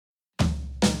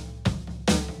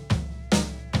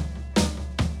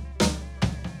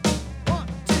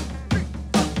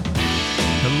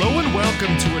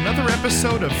welcome to another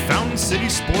episode of Fountain City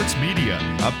Sports Media,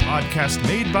 a podcast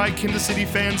made by Kansas City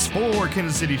fans for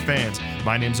Kansas City fans.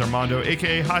 My name's Armando,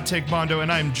 aka Hot Take Mondo,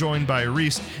 and I'm joined by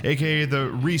Reese, aka the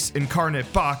Reese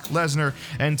Incarnate Bach Lesnar.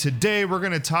 And today we're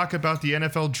going to talk about the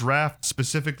NFL Draft,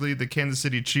 specifically the Kansas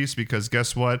City Chiefs, because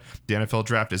guess what? The NFL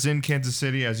Draft is in Kansas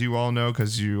City, as you all know,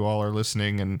 because you all are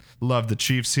listening and love the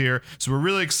Chiefs here. So we're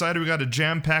really excited. We got a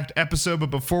jam-packed episode,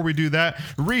 but before we do that,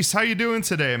 Reese, how you doing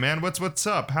today, man? What's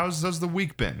up? How's the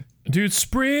week been? Dude,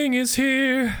 spring is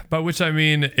here, by which I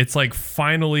mean it's like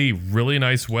finally really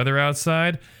nice weather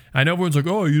outside. I know everyone's like,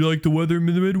 oh, you like the weather in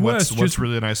the Midwest. What's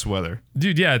really nice weather?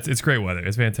 Dude, yeah, it's great weather.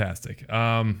 It's fantastic.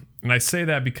 And I say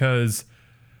that because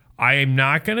I am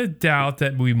not going to doubt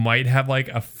that we might have like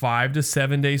a 5 to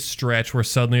 7 day stretch where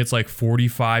suddenly it's like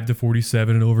 45 to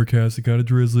 47 and overcast and kind of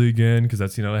drizzly again, because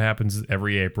that's, it happens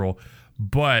every April.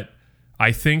 But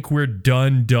I think we're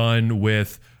done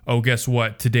with, oh, guess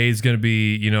what? Today's going to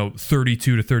be,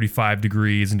 32 to 35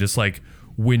 degrees and just like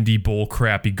windy, bull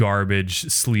crappy garbage,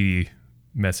 sleety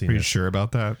messiness. Are you sure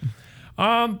about that?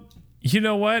 You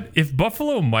know what? If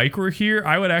Buffalo Mike were here,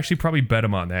 I would actually probably bet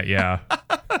him on that. Yeah.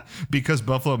 Because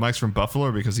Buffalo Mike's from Buffalo,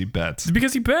 or because he bets?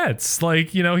 Because he bets. Like,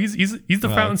 he's the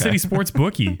Fountain City sports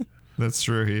bookie. That's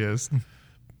true. He is.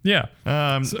 Yeah.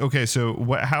 Okay. So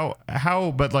what? How?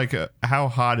 How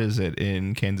hot is it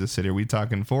in Kansas City? Are we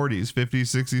talking 40s, 50s,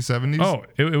 60s, 70s? Oh,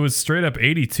 it was straight up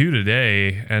 82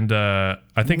 today, and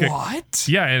I think what?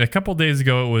 And a couple days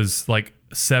ago it was like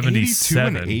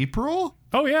 77 in April.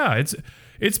 Oh yeah,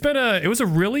 it was a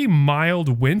really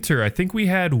mild winter. I think we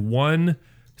had one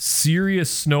serious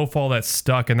snowfall that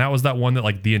stuck, and that was that one that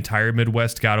like the entire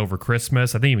Midwest got over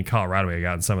Christmas. I think even Colorado may have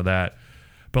gotten some of that.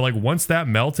 But like once that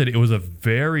melted, it was a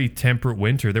very temperate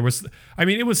winter. It was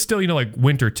still, like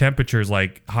winter temperatures,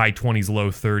 like high 20s, low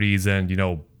 30s,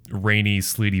 and, rainy,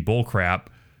 sleety bullcrap.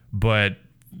 But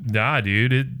nah,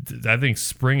 dude, I think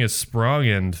spring has sprung,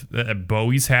 and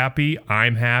Bowie's happy.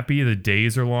 I'm happy. The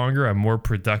days are longer. I'm more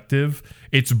productive.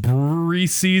 It's brewery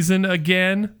season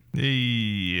again.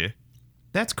 Hey,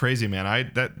 that's crazy,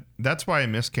 man. That's why I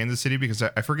miss Kansas City, because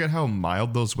I forget how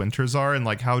mild those winters are and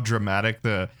like how dramatic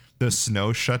the snow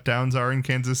shutdowns are in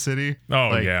Kansas City.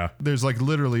 Oh, yeah. There's like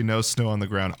literally no snow on the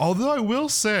ground. Although I will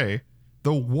say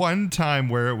the one time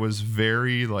where it was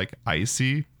very like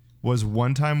icy was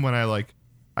one time when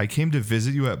I came to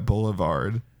visit you at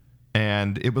Boulevard,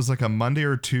 and it was like a Monday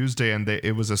or Tuesday, and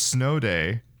it was a snow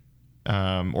day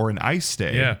or an ice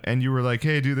day. Yeah. And you were like,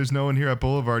 hey, dude, there's no one here at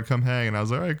Boulevard. Come hang. And I was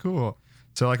like, all right, cool.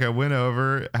 So like I went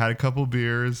over, had a couple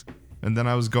beers, and then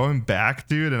I was going back,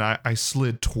 dude, and I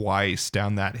slid twice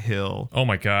down that hill. Oh,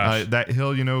 my gosh. That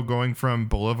hill, going from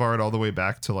Boulevard all the way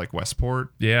back to, like, Westport.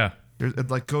 Yeah. It,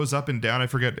 like, goes up and down. I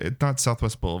forget. It's not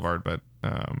Southwest Boulevard, but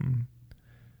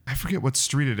I forget what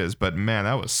street it is. But, man,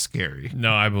 that was scary.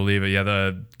 No, I believe it. Yeah,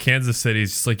 the Kansas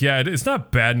City's just like, yeah, it's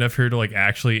not bad enough here to, like,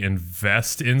 actually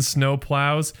invest in snow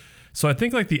plows. So I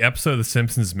think, like, the episode of The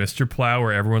Simpsons, Mr. Plow,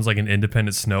 where everyone's, like, an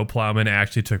independent snow plowman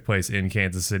actually took place in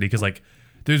Kansas City, because, like,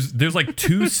 There's like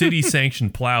 2 city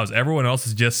sanctioned plows. Everyone else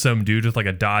is just some dude with like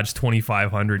a Dodge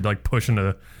 2500 like pushing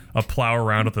a plow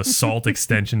around with a salt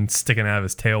extension sticking out of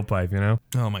his tailpipe,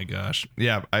 Oh my gosh.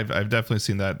 Yeah, I've definitely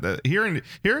seen that. Here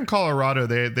in Colorado,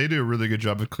 they do a really good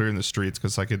job of clearing the streets,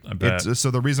 because like it's so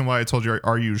the reason why I told you,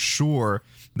 are you sure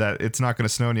that it's not going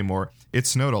to snow anymore? It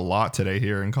snowed a lot today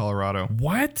here in Colorado.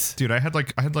 What? Dude, I had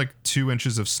like 2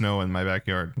 inches of snow in my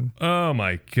backyard. Oh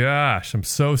my gosh, I'm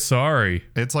so sorry.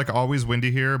 It's like always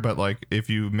windy here, but like if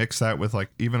you mix that with like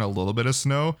even a little bit of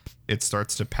snow, it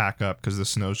starts to pack up, because the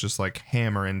snow's just like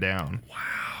hammering down.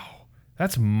 Wow.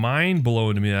 That's mind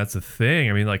blowing to me. That's the thing.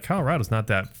 I mean, like Colorado's not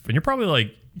that, and you're probably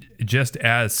like just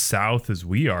as south as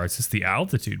we are. It's just the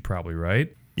altitude probably,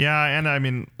 right? Yeah, and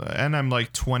I'm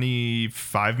like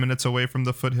 25 minutes away from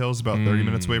the foothills, about 30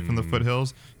 minutes away from the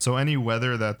foothills. So any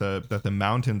weather that the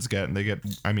mountains get,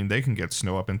 and they can get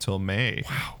snow up until May.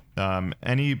 Wow.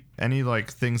 Any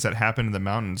like things that happen in the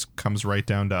mountains comes right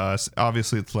down to us.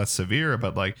 Obviously it's less severe,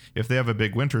 but like if they have a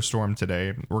big winter storm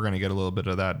today, we're going to get a little bit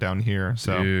of that down here.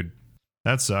 So dude,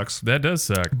 that sucks. That does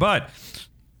suck. But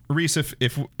Reese,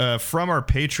 if from our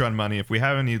Patreon money, if we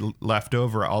have any left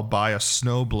over, I'll buy a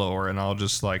snowblower, and I'll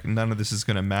just like, none of this is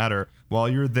going to matter. While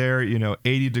you're there,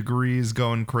 80 degrees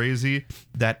going crazy,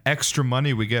 that extra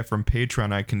money we get from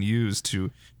Patreon I can use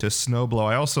to snowblow.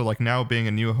 I also, like, now being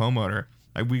a new homeowner,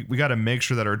 we got to make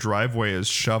sure that our driveway is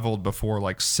shoveled before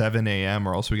like 7 a.m.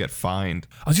 or else we get fined.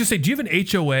 I was going to say, do you have an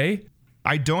HOA?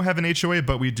 I don't have an HOA,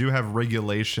 but we do have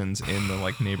regulations in the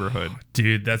like neighborhood.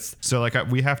 Dude, that's so like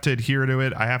we have to adhere to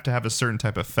it. I have to have a certain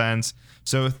type of fence.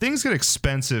 So things get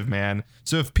expensive, man.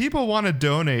 So if people want to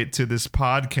donate to this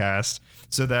podcast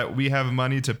so that we have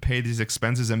money to pay these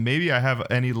expenses, and maybe I have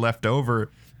any left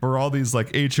over for all these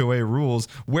like HOA rules,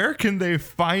 where can they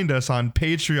find us on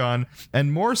Patreon?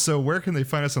 And more so, where can they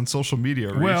find us on social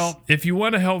media, Reese? Well, if you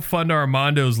want to help fund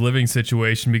Armando's living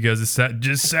situation, because it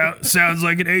just sounds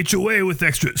like an HOA with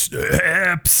extra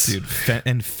steps. Dude,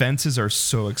 and fences are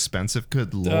so expensive.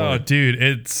 Good Lord. Oh, dude,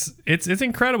 it's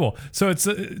incredible. So it's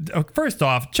first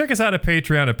off, check us out at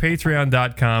Patreon at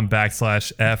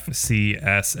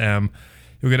patreon.com/FCSM.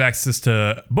 You'll get access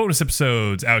to bonus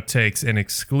episodes, outtakes, and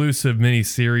exclusive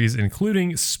mini-series,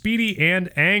 including Speedy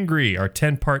and Angry, our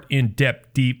 10-part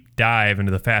in-depth deep dive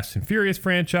into the Fast and Furious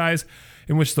franchise,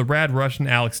 in which the rad Russian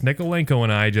Alex Nikolenko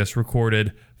and I just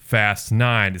recorded Fast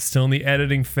 9. It's still in the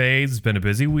editing phase. It's been a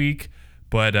busy week,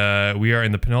 but we are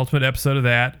in the penultimate episode of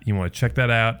that. You want to check that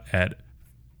out at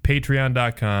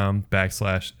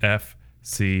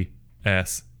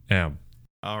patreon.com/FCSM.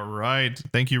 All right.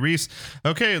 Thank you, Reese.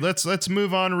 Okay, let's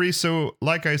move on, Reese. So,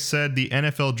 like I said, the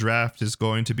NFL draft is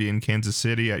going to be in Kansas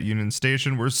City at Union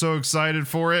Station. We're so excited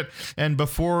for it. And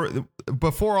before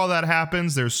all that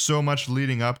happens, there's so much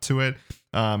leading up to it.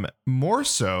 More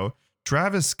so,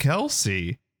 Travis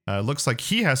Kelce looks like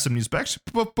he has some news. But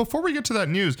before we get to that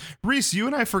news, Reese, you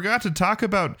and I forgot to talk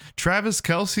about Travis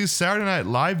Kelce's Saturday Night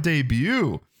Live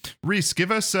debut. Reese,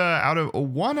 give us out of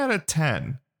 1 out of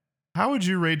 10. How would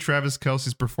you rate Travis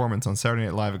Kelce's performance on Saturday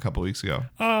Night Live a couple weeks ago?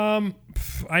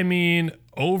 I mean,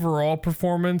 overall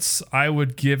performance, I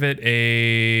would give it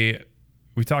a.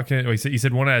 You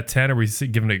said 1 out of 10, or we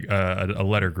giving it a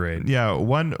letter grade? Yeah,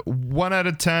 one out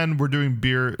of 10. We're doing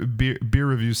beer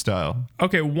review style.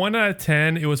 Okay, 1 out of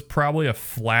 10. It was probably a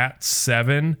flat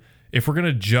 7. If we're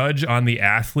gonna judge on the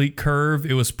athlete curve,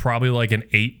 it was probably like an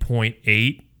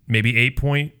 8.8, maybe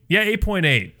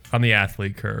 8.8 on the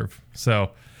athlete curve.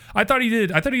 So. I thought he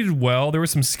did well. There were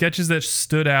some sketches that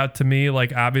stood out to me.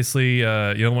 Like, obviously,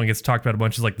 the one gets talked about a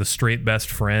bunch is like the straight best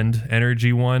friend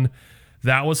energy one.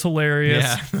 That was hilarious.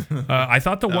 Yeah. I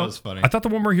thought was funny. I thought the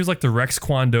one where he was like the Rex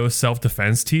Kwon Do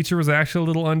self-defense teacher was actually a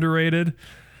little underrated.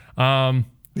 Yeah,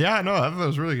 no, I thought that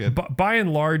was really good. By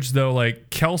and large, though, like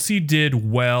Kelce did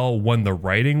well when the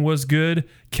writing was good.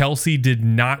 Kelce did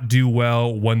not do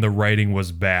well when the writing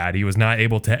was bad. He was not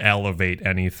able to elevate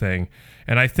anything.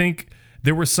 And I think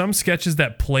there were some sketches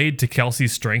that played to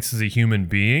Kelce's strengths as a human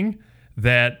being,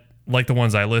 that like the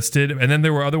ones I listed, and then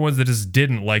there were other ones that just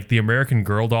didn't, like the American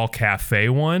Girl Doll Cafe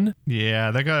one. Yeah,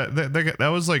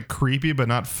 that was like creepy, but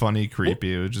not funny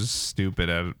creepy. It was just stupid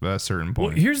at a certain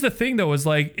point. Well, here's the thing, though, is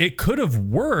like it could have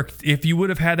worked if you would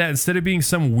have had that instead of being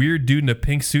some weird dude in a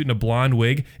pink suit and a blonde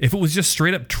wig. If it was just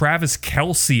straight up Travis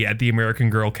Kelce at the American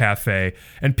Girl Cafe,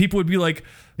 and people would be like,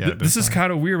 this is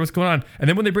kind of weird. What's going on? And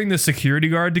then when they bring the security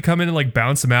guard to come in and like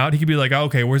bounce him out, he could be like, oh,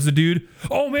 okay, where's the dude?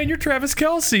 Oh man, you're Travis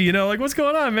Kelce. You know, like what's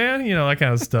going on, man? You know, that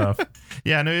kind of stuff.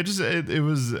 Yeah, no, it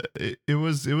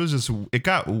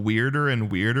got weirder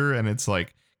and weirder, and it's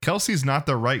like Kelce's not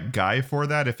the right guy for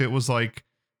that. If it was like,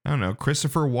 I don't know,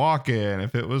 Christopher Walken,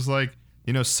 if it was like,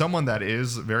 you know, someone that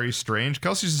is very strange,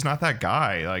 Kelce's just not that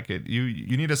guy. Like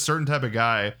you need a certain type of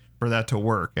guy for that to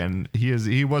work, and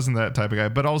he wasn't that type of guy.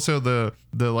 But also the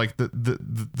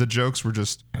jokes were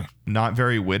just not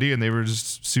very witty, and they were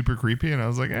just super creepy, and I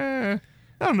was like, I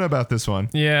don't know about this one.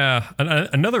 Yeah,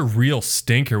 another real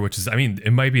stinker, which is, I mean,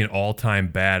 it might be an all-time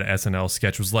bad SNL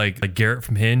sketch, was like Garrett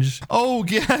from Hinge. Oh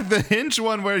yeah, the Hinge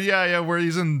one where where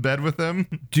he's in bed with him.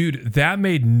 Dude, that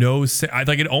made no sense.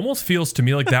 Like, it almost feels to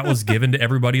me like that was given to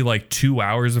everybody like 2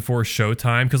 hours before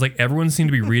showtime, because like everyone seemed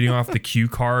to be reading off the cue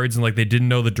cards, and like they didn't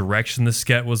know the direction the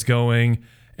sketch was going,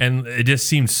 and it just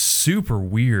seemed super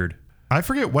weird. I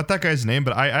forget what that guy's name,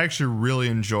 but I actually really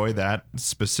enjoy that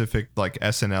specific like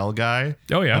SNL guy.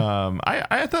 Oh yeah.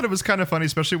 I thought it was kind of funny,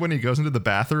 especially when he goes into the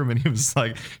bathroom and he was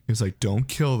like, don't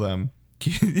kill them.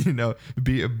 You know,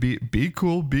 be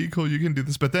cool, you can do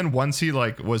this. But then once he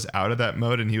like was out of that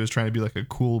mode and he was trying to be like a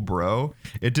cool bro,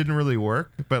 it didn't really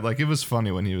work. But like it was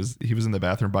funny when he was in the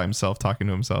bathroom by himself talking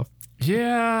to himself.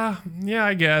 Yeah,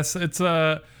 I guess it's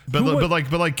but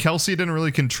like Kelce didn't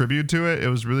really contribute to it. It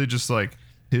was really just like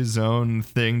his own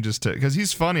thing, just to, because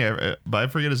he's funny, but I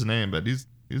forget his name, but he's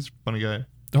a funny guy.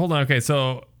 Hold on, okay,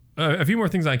 so a few more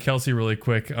things on Kelce really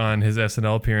quick on his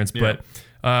SNL appearance, but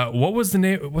what's the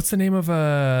name of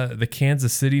the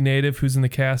Kansas City native who's in the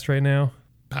cast right now?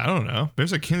 I don't know.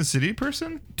 There's a Kansas City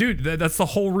person? Dude, that's the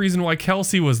whole reason why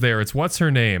Kelsey was there. It's what's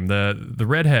her name? The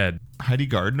redhead. Heidi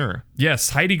Gardner. Yes,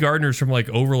 Heidi Gardner's from like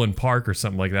Overland Park or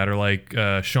something like that, or like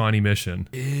Shawnee Mission.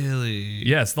 Really?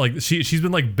 Yes, like she's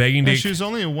been like begging to. She was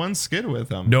only in one skit with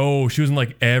him. No, she was in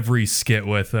like every skit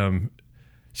with him.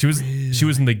 She was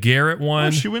in the Garrett one.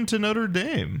 Oh, she went to Notre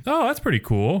Dame. Oh, that's pretty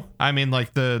cool. I mean,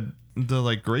 like the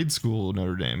like grade school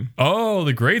Notre Dame. Oh,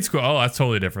 the grade school. Oh, that's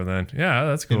totally different then. Yeah,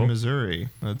 that's cool. In Missouri.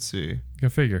 Let's see. Go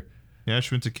figure. Yeah,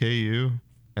 she went to KU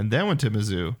and then went to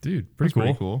Mizzou. Dude, pretty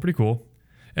cool. Pretty cool.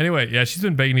 Anyway, yeah, she's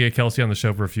been begging to get Kelsey on the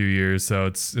show for a few years, so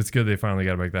it's good they finally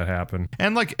got to make that happen.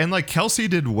 And like Kelsey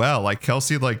did well. Like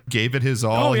Kelsey like gave it his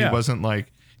all. Oh, yeah. He wasn't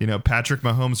like, Patrick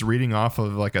Mahomes reading off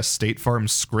of like a State Farm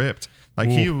script. Like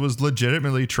he was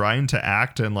legitimately trying to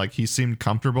act, and like he seemed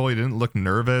comfortable. He didn't look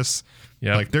nervous.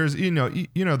 Yeah. Like there's there's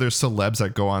celebs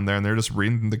that go on there and they're just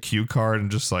reading the cue card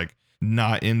and just like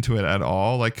not into it at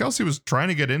all. Like Kelsey was trying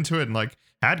to get into it and like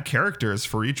had characters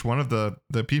for each one of the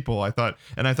people. I thought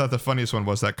the funniest one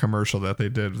was that commercial that they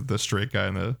did with the straight guy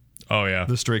and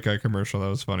the straight guy commercial. That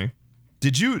was funny.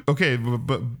 Did you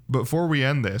but before we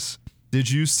end this,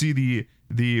 did you see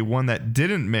the one that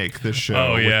didn't make the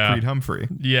show with Creed Humphrey?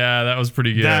 Yeah, that was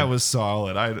pretty good. That was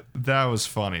solid. That was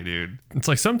funny, dude. It's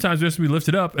like sometimes we have to be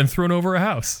lifted up and thrown over a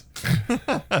house.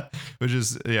 Which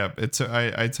is, it's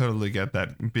I totally get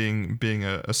that. Being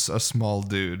a small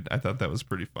dude, I thought that was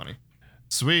pretty funny.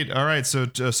 Sweet. All right, so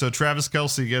Travis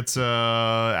Kelce gets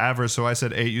average. So I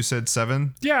said 8. You said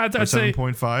 7. Yeah, I'd say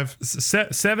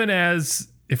 7.5. 7 as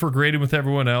if we're graded with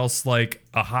everyone else, like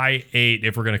a high 8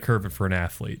 if we're going to curve it for an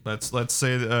athlete. Let's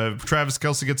say Travis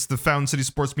Kelce gets the Fountain City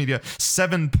Sports Media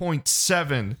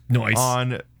 7.7.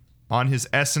 Nice. On his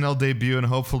SNL debut, and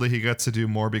hopefully he gets to do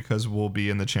more because we'll be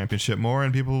in the championship more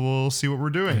and people will see what we're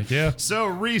doing. Yeah. So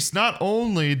Reese, not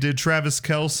only did Travis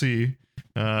Kelce,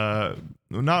 not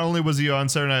only was he on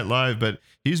Saturday Night Live, but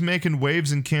he's making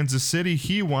waves in Kansas City.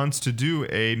 He wants to do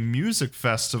a music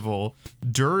festival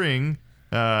during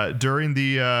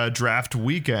the draft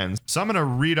weekend. So I'm going to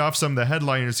read off some of the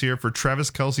headliners here for Travis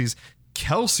Kelce's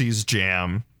Kelce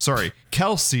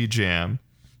Jam.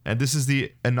 And this is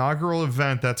the inaugural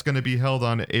event that's going to be held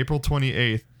on April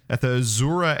 28th at the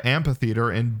Azura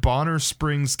Amphitheater in Bonner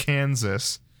Springs,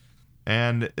 Kansas.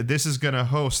 And this is going to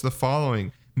host the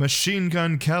following: Machine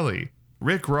Gun Kelly,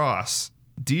 Rick Ross,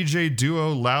 DJ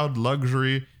Duo Loud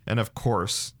Luxury, and of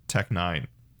course, Tech Nine.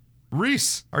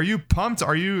 Reese, are you pumped?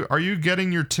 Are you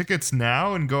getting your tickets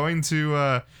now and going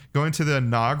to the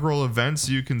inaugural event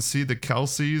so you can see the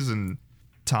Kelces and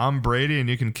Tom Brady and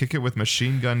you can kick it with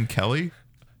Machine Gun Kelly?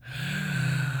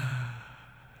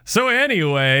 So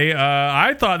anyway,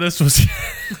 I thought this was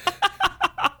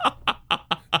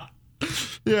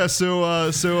Yeah,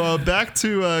 so back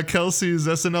to Kelce's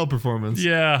SNL performance.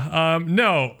 Yeah,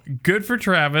 no, good for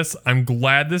Travis. I'm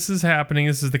glad this is happening.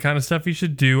 This is the kind of stuff he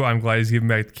should do. I'm glad he's giving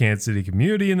back to the Kansas City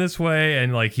community in this way,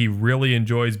 and like he really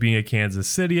enjoys being a Kansas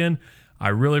Citian. I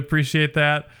really appreciate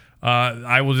that.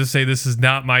 I will just say this is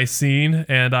not my scene,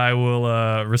 and I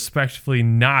will respectfully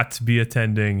not be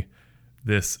attending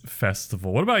this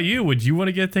festival. What about you? Would you want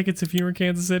to get tickets if you were in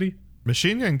Kansas City?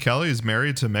 Machine Gun Kelly is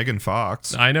married to Megan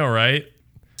Fox. I know, right?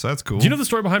 So that's cool. Do you know the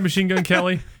story behind Machine Gun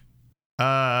Kelly?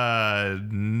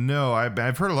 No.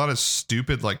 I've heard a lot of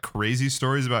stupid, like crazy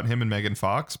stories about him and Megan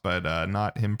Fox, but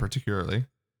not him particularly.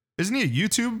 Wasn't he a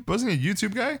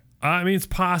YouTube guy? I mean, it's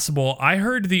possible. I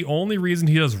heard the only reason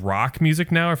he does rock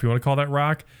music now, if you want to call that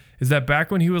rock, is that back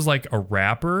when he was like a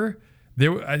rapper,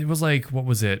 it was like, what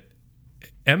was it?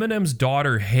 Eminem's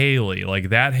daughter Haley, like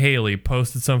that Haley,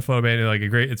 posted some photo, man, like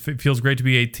it feels great to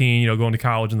be 18, going to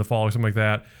college in the fall or something like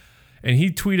that. And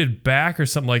he tweeted back or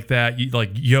something like that,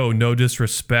 like, yo, no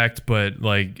disrespect, but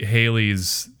like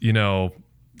Haley's,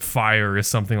 fire or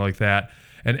something like that.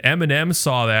 And Eminem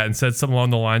saw that and said something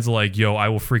along the lines of like, yo, I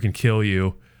will freaking kill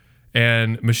you.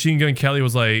 And Machine Gun Kelly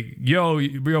was like, yo,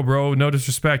 bro, no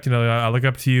disrespect. I look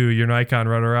up to you. You're an icon,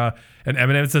 rah, rah, rah. And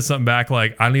Eminem said something back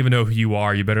like, I don't even know who you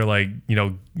are. You better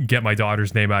get my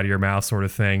daughter's name out of your mouth sort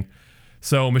of thing.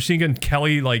 So Machine Gun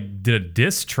Kelly did a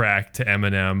diss track to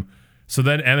Eminem. So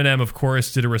then Eminem, of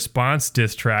course, did a response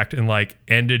diss track and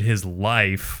ended his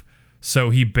life. So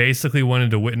he basically went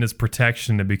into witness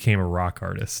protection and became a rock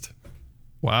artist.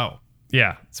 Wow.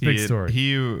 Yeah, it's a big story.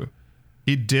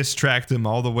 He diss tracked him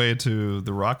all the way to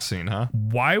the rock scene, huh?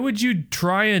 Why would you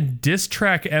try and diss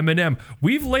track Eminem?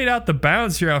 We've laid out the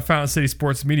bounds here on Fountain City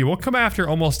Sports Media. We'll come after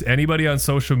almost anybody on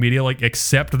social media,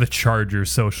 except the Chargers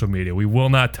social media. We will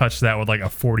not touch that with a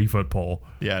 40-foot pole.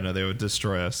 Yeah, no, they would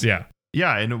destroy us. Yeah.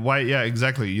 Yeah, and why? Yeah,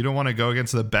 exactly. You don't want to go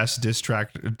against the best diss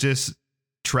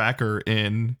tracker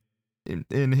in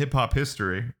in hip hop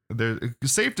history.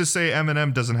 It's safe to say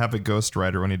Eminem doesn't have a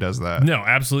ghostwriter when he does that. No,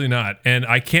 absolutely not. And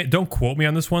don't quote me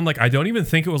on this one. Like, I don't even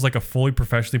think it was like a fully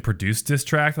professionally produced diss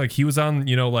track. Like, he was on,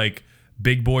 like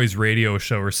Big Boy's radio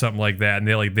show or something like that, and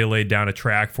they laid down a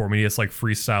track for him, and he just like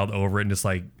freestyled over it and just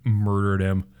like murdered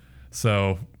him.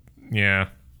 So yeah,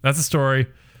 that's a story.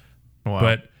 Wow.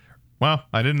 But wow,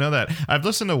 I didn't know that. I've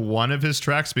listened to one of his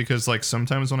tracks because like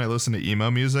sometimes when I listen to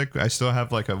emo music, I still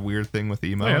have like a weird thing with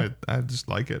emo. Yeah. I just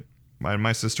like it.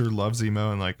 My sister loves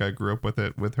emo, and like I grew up with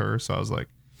it with her, so I was like,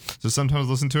 so sometimes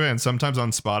listen to it, and sometimes on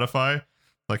Spotify,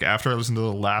 like after I listen to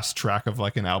the last track of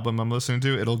like an album I'm listening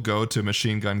to, it'll go to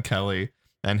Machine Gun Kelly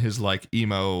and his like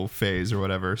emo phase or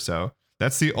whatever. So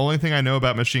that's the only thing I know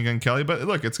about Machine Gun Kelly. But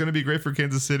look, it's gonna be great for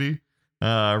Kansas City.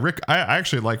 I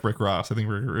actually like Rick Ross. I think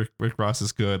Rick Ross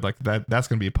is good. Like that's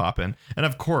gonna be popping. And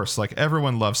of course, like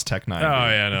everyone loves Tech Nine. oh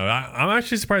yeah, no, I'm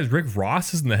actually surprised Rick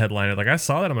Ross isn't the headliner. Like I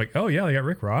saw that, I'm like, oh yeah, they got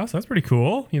Rick Ross. That's pretty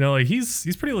cool. Like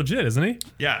he's pretty legit, isn't he?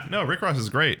 Yeah, no, Rick Ross is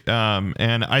great.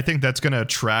 And I think that's gonna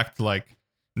attract like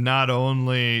not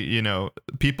only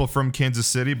people from Kansas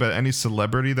City, but any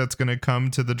celebrity that's gonna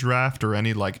come to the draft or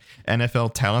any like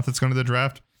NFL talent that's going to the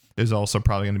draft is also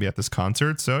probably going to be at this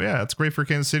concert. So yeah, it's great for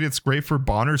Kansas City. It's great for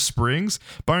Bonner Springs.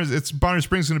 Bonner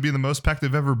Springs is going to be the most packed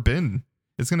they've ever been.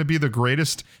 It's going to be the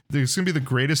greatest. It's going to be the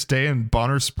greatest day in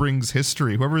Bonner Springs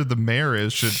history. Whoever the mayor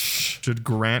is should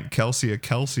grant Kelsey a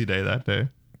Kelsey Day that day.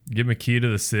 Give him a key to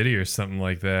the city or something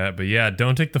like that. But yeah,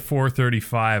 don't take the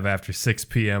 4:35 after 6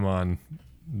 p.m. on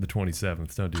the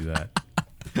 27th. Don't do that.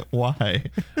 Why?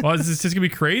 Well, it's just gonna be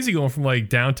crazy going from like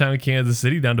downtown Kansas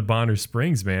City down to Bonner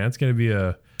Springs, man. It's gonna be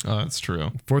a. Oh, that's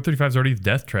true. 4:35 is already a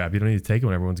death trap. You don't need to take it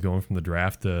when everyone's going from the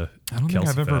draft to. I don't Kelsey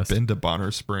think I've ever Fest. been to Bonner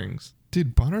Springs.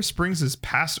 Dude, Bonner Springs is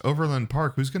past Overland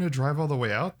Park. Who's going to drive all the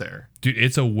way out there? Dude,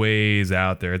 it's a ways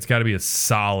out there. It's got to be a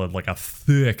solid, like a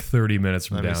thick 30 minutes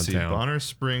from Let me see. downtown. Bonner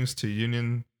Springs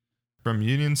to from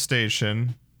Union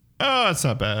Station. Oh, it's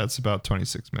not bad. It's about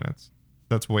 26 minutes.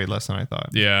 That's way less than I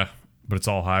thought. Yeah, but it's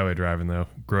all highway driving though.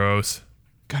 Gross.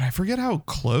 God, I forget how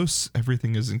close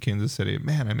everything is in Kansas City.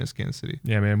 Man, I miss Kansas City.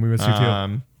 Yeah, man, we miss you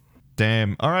too.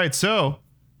 Damn. All right, so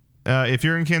if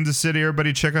you're in Kansas City,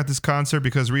 everybody check out this concert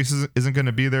because Reese isn't going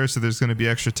to be there, so there's going to be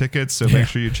extra tickets. So make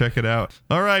sure you check it out.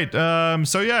 All right.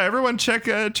 So yeah, everyone check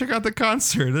out the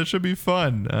concert. That should be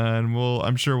fun, and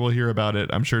I'm sure we'll hear about it.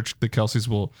 I'm sure the Kelseys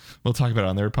will talk about it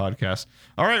on their podcast.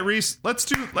 All right, Reese.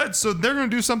 So they're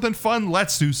going to do something fun.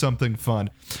 Let's do something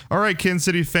fun. All right, Kansas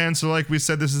City fans. So like we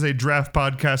said, this is a draft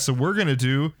podcast, so we're going to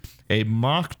do a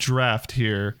mock draft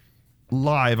here.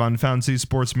 Live on Fountain City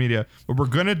Sports Media. What we're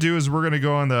going to do is we're going to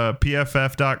go on the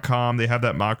pff.com. They have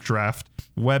that mock draft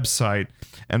website,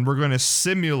 and we're going to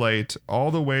simulate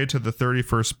all the way to the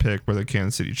 31st pick where the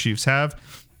Kansas City Chiefs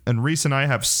have. And Reese and I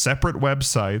have separate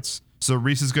websites. So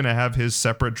Reese is going to have his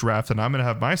separate draft, and I'm going to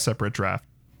have my separate draft.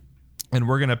 And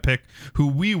we're going to pick who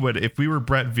we would, if we were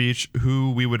Brett Veach,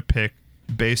 who we would pick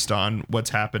based on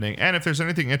what's happening. And if there's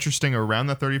anything interesting around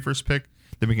the 31st pick,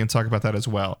 then we can talk about that as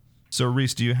well. So,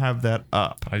 Reese, do you have that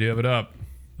up? I do have it up.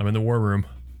 I'm in the war room.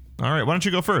 All right, why don't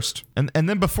you go first? And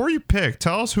then before you pick,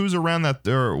 tell us who's around that,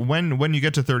 or when you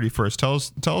get to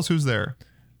 31st, tell us who's there,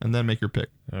 and then make your pick.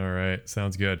 All right,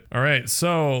 sounds good. All right,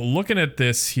 so looking at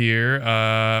this here,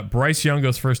 Bryce Young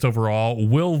goes first overall.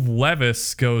 Will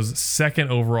Levis goes second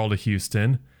overall to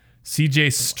Houston.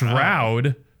 CJ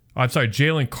Stroud... I'm sorry,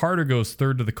 Jalen Carter goes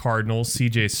third to the Cardinals.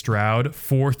 CJ Stroud,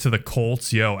 fourth to the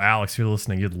Colts. Yo, Alex, if you're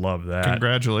listening, you'd love that.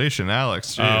 Congratulations,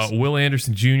 Alex. Will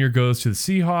Anderson Jr. goes to the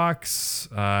Seahawks.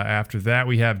 After that,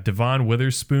 we have Devon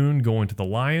Witherspoon going to the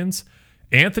Lions.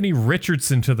 Anthony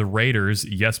Richardson to the Raiders.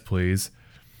 Yes, please.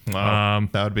 Wow,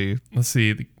 that would be... Let's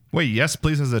see. Wait, yes,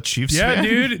 please, as a Chiefs fan? fan?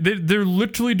 Dude, they're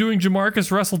literally doing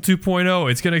Jamarcus Russell 2.0.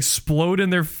 It's going to explode in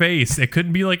their face. It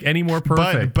couldn't be like any more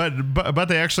perfect. But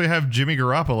they actually have Jimmy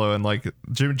Garoppolo, and like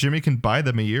Jimmy can buy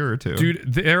them a year or two.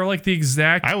 Dude, they're like the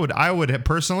exact... I would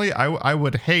personally, I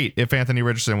would hate if Anthony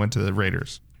Richardson went to the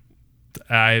Raiders.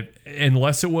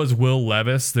 Unless it was Will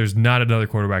Levis, there's not another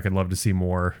quarterback I'd love to see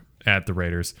more at the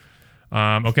Raiders.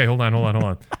 Okay, hold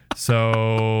on.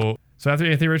 So after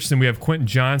Anthony Richardson, we have Quentin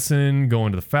Johnson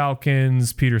going to the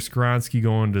Falcons, Peter Skronsky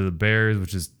going to the Bears,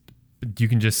 which is, you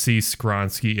can just see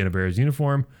Skronsky in a Bears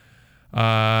uniform.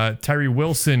 Tyree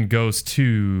Wilson goes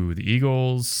to the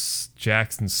Eagles.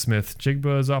 Jackson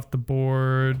Smith-Jigba is off the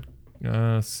board.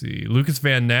 Let's see. Lucas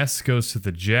Van Ness goes to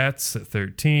the Jets at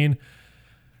 13.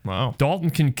 Wow.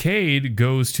 Dalton Kincaid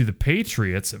goes to the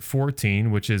Patriots at 14,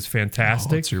 which is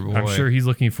fantastic. That's your boy. I'm sure he's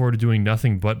looking forward to doing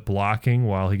nothing but blocking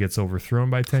while he gets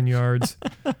overthrown by 10 yards.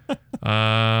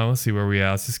 Let's see where we at.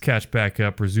 Let's just catch back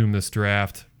up, resume this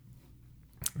draft.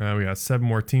 We got 7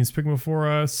 more teams picking before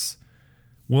us.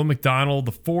 Will McDonald,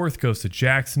 the 4th, goes to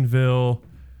Jacksonville.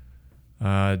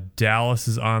 Dallas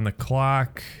is on the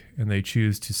clock, and they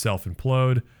choose to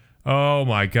self-implode. Oh,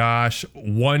 my gosh.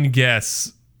 One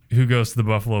guess who goes to the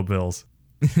Buffalo Bills.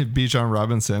 Bijan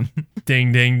Robinson.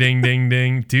 Ding, ding, ding, ding,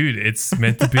 ding. Dude, it's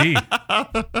meant to be.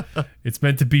 It's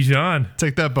meant to be John.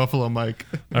 Take that, Buffalo Mike.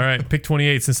 All right, pick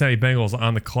 28, Cincinnati Bengals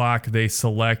on the clock. They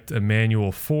select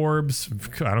Emmanuel Forbes.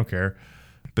 I don't care.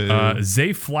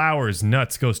 Zay Flowers,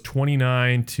 nuts, goes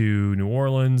 29 to New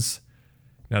Orleans.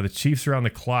 Now the Chiefs are on the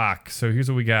clock. So here's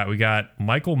what we got. We got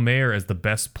Michael Mayer as the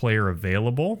best player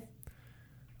available.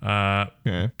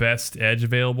 Best edge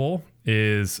available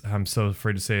is, I'm so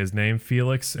afraid to say his name,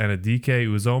 Felix Anadike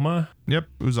Uzoma. Yep,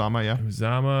 Uzama, yeah.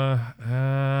 Uzama.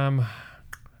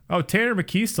 Tanner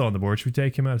McKee's still on the board. Should we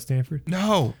take him out of Stanford?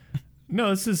 No,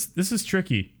 this is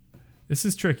tricky. This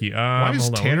is tricky. Why is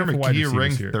Tanner McKee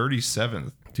ranked here.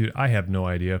 37th? Dude, I have no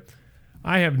idea.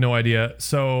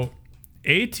 So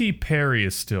A.T. Perry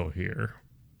is still here,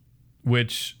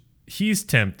 which he's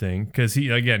tempting because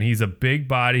he's a big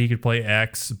body. He could play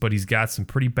X, but he's got some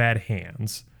pretty bad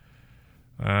hands.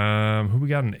 Who we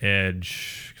got an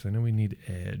edge? Because I know we need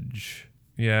edge.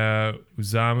 Yeah,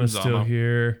 Uzama's still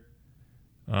here.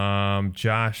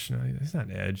 Josh, no, he's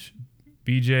not edge.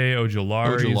 BJ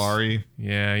Ojolari.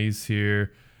 Yeah, he's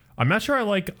here. I'm not sure I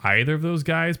like either of those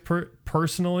guys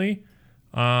personally.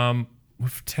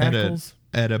 With tackles,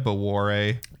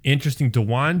 Edebawore. Interesting.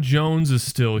 DeJuan Jones is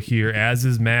still here, as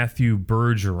is Matthew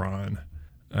Bergeron.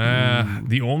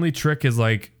 The only trick is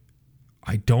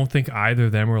I don't think either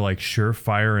of them are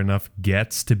surefire enough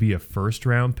gets to be a first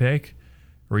round pick,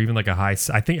 or even a high.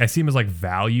 I think I see them as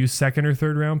value second or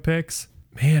third round picks.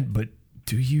 Man, but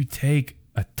do you take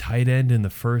a tight end in the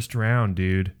first round,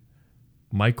 dude?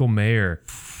 Michael Mayer.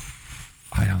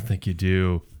 I don't think you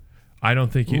do.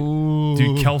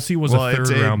 Dude, Kelsey was a third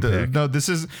round pick. No, this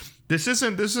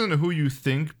isn't who you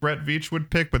think Brett Veach would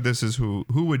pick, but this is who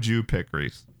would you pick,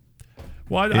 Reese?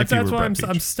 Well, that's why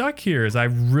I'm stuck here. Is I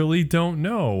really don't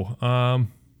know.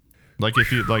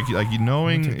 If you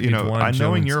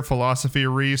knowing your philosophy,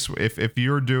 Reese. If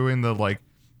you're doing the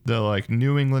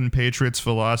New England Patriots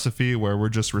philosophy where we're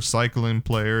just recycling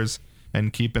players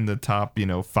and keeping the top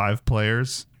 5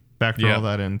 players, factor all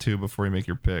that in too before you make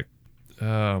your pick.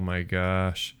 Oh my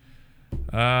gosh.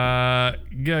 I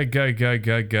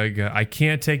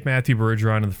can't take Matthew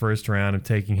Bergeron in the first round. I'm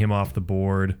taking him off the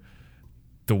board.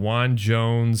 DeJuan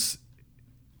Jones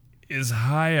is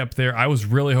high up there. I was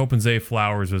really hoping Zay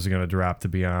Flowers was going to drop, to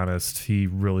be honest. He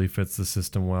really fits the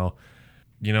system well.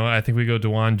 You know what? I think we go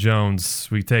DeJuan Jones.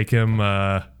 We take him,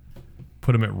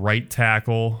 put him at right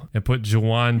tackle, and put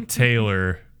Jawan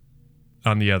Taylor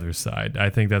on the other side.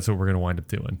 I think that's what we're going to wind up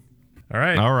doing. All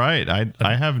right.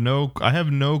 I have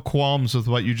no qualms with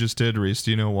what you just did, Reese.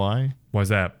 Do you know why? Why's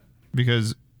that?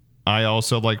 Because I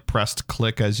also pressed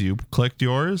click as you clicked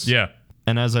yours. Yeah.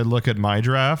 And as I look at my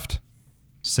draft,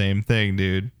 same thing,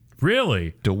 dude.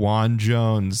 Really? DeJuan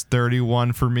Jones,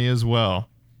 31 for me as well.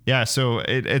 Yeah, so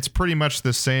it's pretty much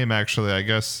the same, actually. I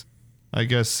guess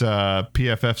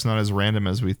PFF's not as random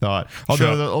as we thought.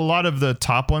 Although a lot of the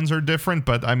top ones are different,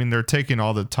 but I mean they're taking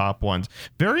all the top ones.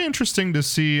 Very interesting to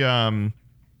see Darnell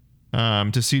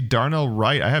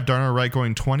Wright. I have Darnell Wright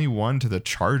going 21 to the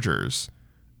Chargers.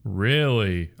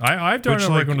 Really? I have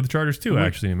Darnell Wright going to the Chargers too.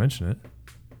 Actually, you mentioned it.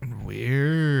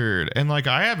 Weird. And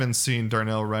I haven't seen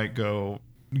Darnell Wright go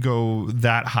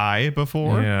that high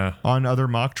before on other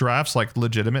mock drafts,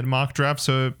 legitimate mock drafts.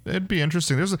 So it'd be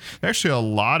interesting. There's actually a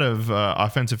lot of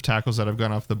offensive tackles that have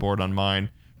gone off the board on mine,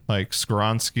 like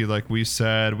Skoronski, like we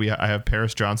said. I have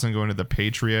Paris Johnson going to the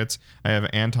Patriots. I have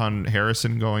Anton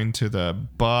Harrison going to the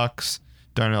Bucks.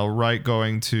 Darnell Wright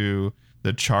going to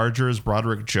the Chargers.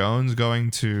 Broderick Jones going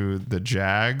to the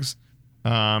Jags.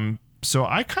 So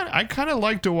I kind of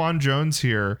like DeJuan Jones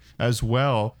here as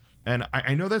well. And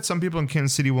I know that some people in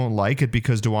Kansas City won't like it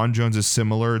because DeJuan Jones is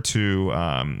similar to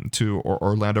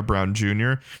Orlando Brown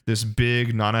Jr., this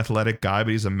big, non-athletic guy,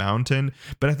 but he's a mountain.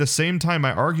 But at the same time,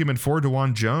 my argument for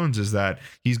DeJuan Jones is that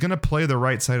he's going to play the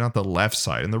right side, not the left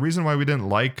side. And the reason why we didn't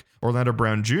like Orlando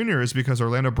Brown Jr. is because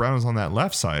Orlando Brown is on that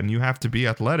left side, and you have to be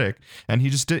athletic. And he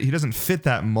doesn't fit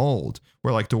that mold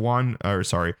where Jawan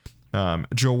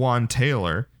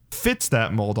Taylor fits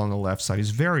that mold on the left side.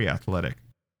 He's very athletic.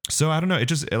 So I don't know. I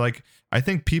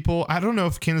think I don't know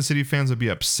if Kansas City fans would be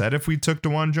upset if we took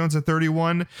DeJuan Jones at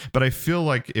 31, but I feel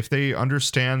like if they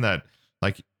understand that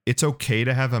it's okay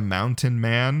to have a mountain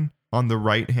man on the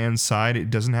right-hand side, it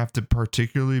doesn't have to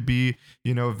particularly be,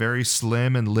 very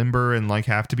slim and limber and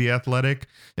have to be athletic.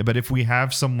 But if we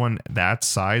have someone that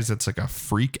size that's a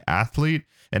freak athlete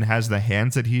and has the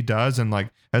hands that he does, and like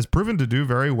has proven to do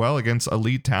very well against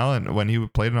elite talent when he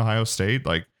played in Ohio State,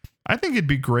 like I think he'd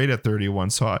be great at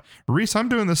 31. So Reese, I'm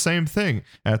doing the same thing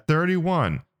at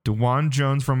 31. DeJuan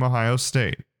Jones from Ohio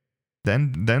State.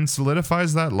 Then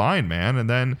solidifies that line, man, and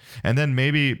then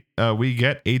maybe we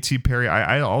get A.T. Perry.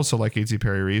 I also like A.T.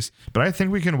 Perry, Reese, but I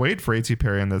think we can wait for A.T.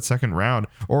 Perry in the second round,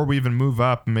 or we even move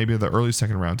up maybe the early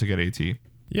second round to get A.T.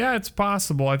 Yeah, it's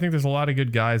possible. I think there's a lot of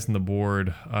good guys on the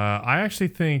board. I actually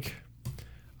think,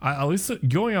 at least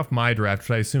going off my draft, which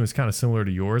I assume is kind of similar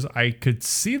to yours, I could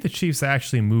see the Chiefs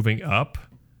actually moving up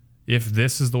if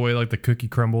this is the way like the cookie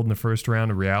crumbled in the first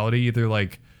round of reality,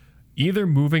 either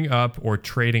moving up or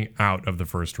trading out of the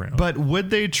first round. But would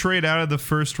they trade out of the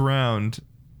first round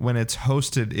when it's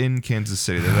hosted in Kansas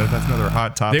City? That's another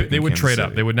hot topic. They would trade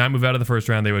up. They would not move out of the first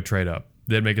round. They would trade up.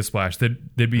 They'd make a splash.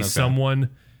 There'd be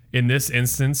someone in this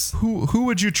instance. Who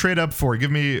would you trade up for?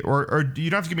 Give me, or you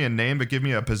don't have to give me a name, but give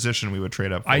me a position we would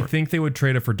trade up for. I think they would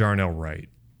trade up for Darnell Wright.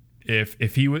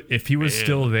 If he was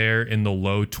still there in the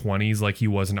low 20s like he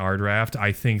was in our draft,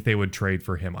 I think they would trade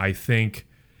for him. I think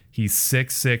he's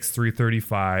 6'6",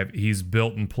 335. He's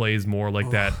built and plays more like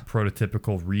that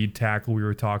prototypical Reed tackle we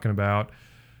were talking about.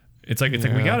 It's like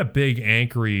we got a big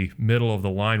anchory middle of the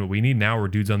line, but we need now where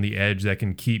dudes on the edge that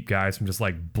can keep guys from just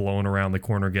like blowing around the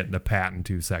corner, getting the pat in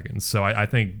 2 seconds. So I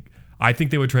think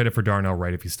they would trade it for Darnell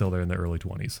Wright if he's still there in the early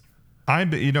 20s.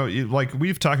 Like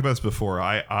we've talked about this before.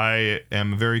 I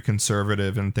am very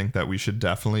conservative and think that we should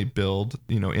definitely build,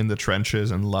 in the trenches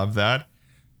and love that.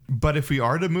 But if we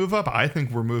are to move up, I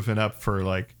think we're moving up for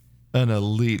like an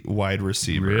elite wide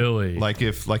receiver. Really? Like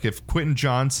if Quentin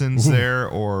Johnson's there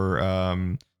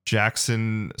or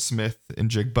Jackson Smith and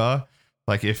Jigba,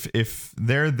 like if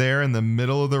they're there in the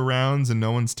middle of the rounds and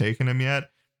no one's taken him yet,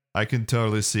 I can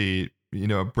totally see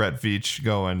Brett Veach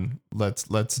going,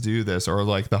 let's do this, or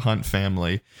like the Hunt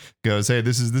family goes, hey,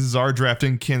 this is our draft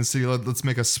in Kansas City. Let's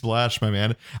make a splash, my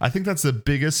man. I think that's the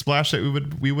biggest splash that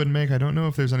we would make. I don't know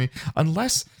if there's any,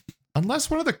 unless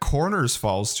one of the corners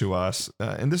falls to us.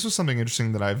 And this was something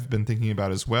interesting that I've been thinking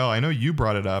about as well. I know you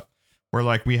brought it up, where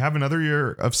like we have another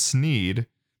year of Snead,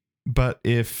 but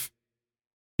if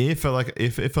a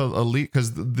elite,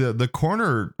 because the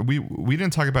corner, we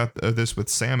didn't talk about this with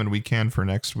Sam, and we can for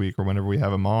next week or whenever we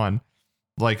have him on,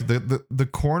 like the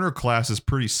corner class is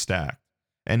pretty stacked,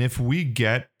 and if we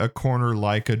get a corner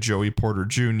like a Joey Porter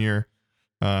Jr.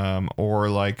 Or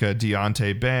like a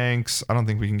Deonte Banks, I don't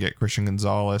think we can get Christian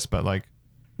Gonzalez, but like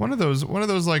one of those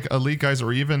like elite guys,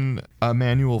 or even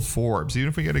Emmanuel Forbes, even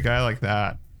if we get a guy like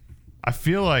that, I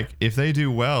feel like if they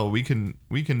do well, we can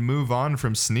move on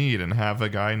from Snead and have a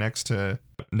guy next to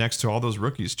all those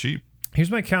rookies cheap. Here's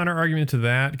my counter argument to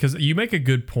that, because you make a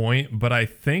good point, but I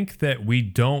think that we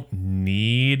don't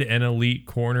need an elite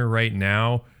corner right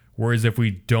now. Whereas if we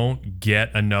don't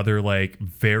get another like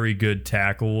very good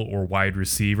tackle or wide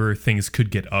receiver, things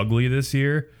could get ugly this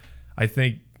year. I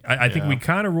think we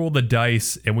kind of rolled the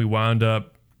dice and we wound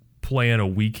up playing a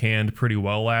weak hand pretty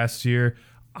well last year.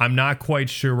 I'm not quite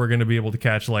sure we're going to be able to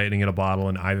catch lightning in a bottle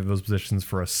in either of those positions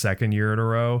for a second year in a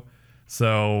row.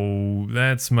 So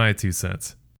that's my 2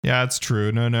 cents. Yeah, it's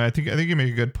true. No, I think you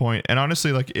make a good point. And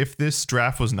honestly, like if this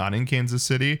draft was not in Kansas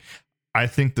City, I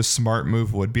think the smart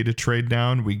move would be to trade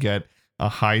down. We get a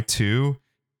high 2,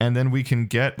 and then we can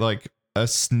get like a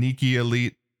sneaky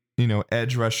elite,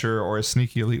 edge rusher, or a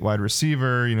sneaky elite wide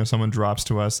receiver. Someone drops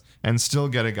to us and still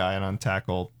get a guy on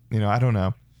tackle. I don't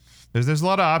know. There's a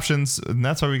lot of options, and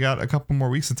that's why we got a couple more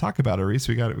weeks to talk about it, Reese.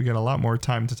 We got a lot more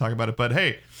time to talk about it. But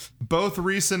hey, both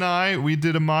Reese and I, we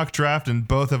did a mock draft, and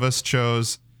both of us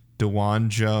chose DeJuan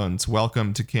Jones.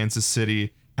 Welcome to Kansas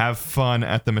City. Have fun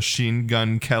at the Machine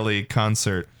Gun Kelly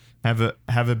concert. Have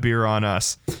a beer on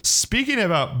us. Speaking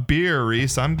about beer,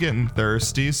 Reese, I'm getting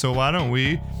thirsty, so why don't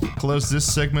we close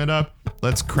this segment up?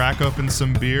 Let's crack open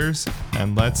some beers,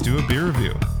 and let's do a beer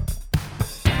review.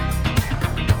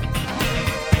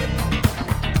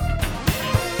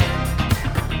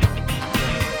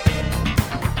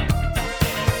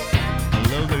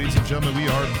 Hello, ladies and gentlemen. We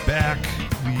are back.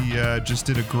 We just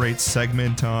did a great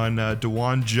segment on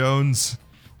DeJuan Jones,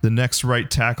 the next right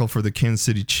tackle for the Kansas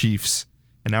City Chiefs.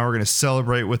 And now we're going to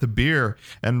celebrate with a beer.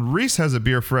 And Reese has a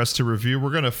beer for us to review.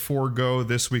 We're going to forego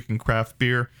This Week in Craft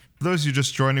Beer. For those of you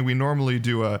just joining, we normally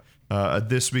do a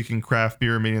This Week in Craft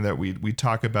Beer, meaning that we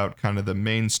talk about kind of the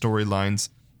main storylines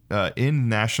in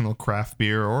national craft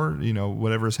beer, or,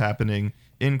 whatever's happening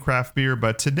in craft beer.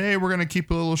 But today we're going to keep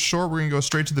it a little short. We're going to go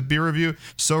straight to the beer review.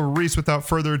 So Reese, without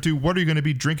further ado, what are you going to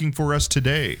be drinking for us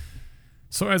today?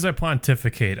 So as I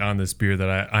pontificate on this beer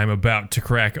that I'm about to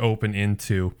crack open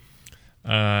into,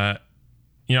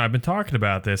 I've been talking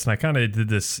about this, and I kind of did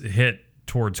this hit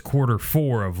towards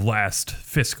Q4 of last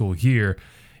fiscal year,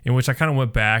 in which I kind of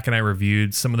went back and I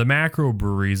reviewed some of the macro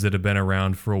breweries that have been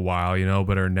around for a while,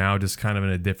 but are now just kind of in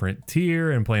a different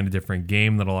tier and playing a different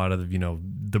game than a lot of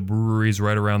the breweries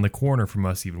right around the corner from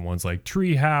us, even ones like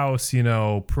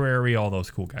Treehouse, Prairie, all those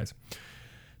cool guys.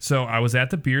 So I was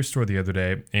at the beer store the other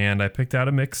day, and I picked out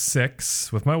a Mix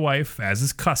 6 with my wife, as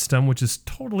is custom, which is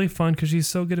totally fun because she's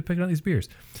so good at picking out these beers.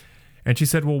 And she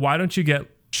said, well, why don't you get...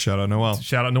 Shout out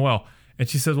Noelle. And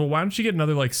she says, well, why don't you get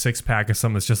another 6-pack of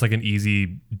something that's just like an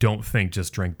easy, don't think,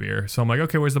 just drink beer. So I'm like,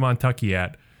 okay, where's the Montucky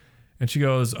at? And she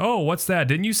goes, oh, what's that?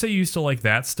 Didn't you say you used to like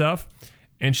that stuff?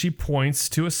 And she points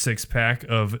to a 6-pack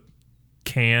of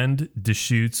canned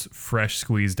Deschutes fresh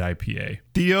squeezed IPA.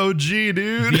 The OG,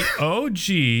 dude. The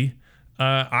OG.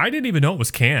 I didn't even know it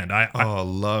was canned. I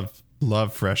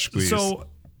love fresh squeeze. So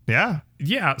yeah.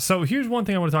 So here's one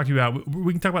thing I want to talk to you about.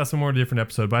 We can talk about some more in a different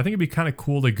episode, but I think it'd be kind of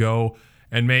cool to go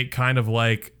and make kind of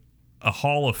like a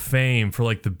hall of fame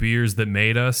for the beers that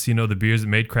made us. The beers that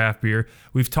made craft beer.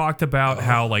 We've talked about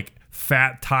how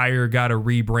Fat Tire got a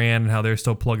rebrand and how they're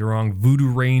still plugging wrong.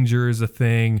 Voodoo Ranger is a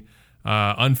thing.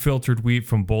 Unfiltered wheat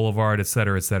from Boulevard, et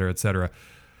cetera, et cetera, et cetera.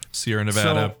 Sierra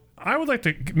Nevada. So I would like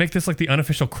to make this the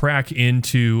unofficial crack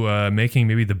into making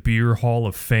maybe the beer hall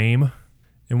of fame,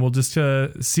 and we'll just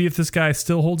see if this guy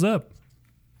still holds up.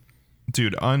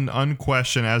 Dude,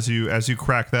 unquestioned as you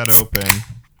crack that open,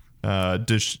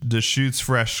 Deschutes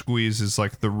Fresh Squeeze is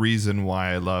the reason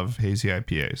why I love hazy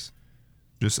IPAs.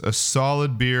 Just a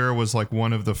solid beer, was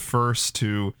one of the first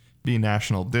to be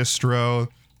national distro.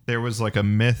 There was a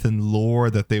myth and lore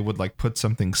that they would put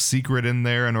something secret in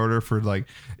there in order for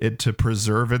it to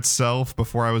preserve itself.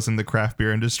 Before I was in the craft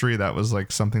beer industry, that was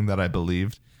something that I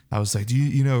believed. I was like,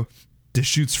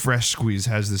 Deschutes Fresh Squeeze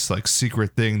has this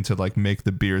secret thing to make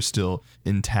the beer still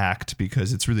intact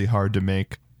because it's really hard to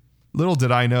make. Little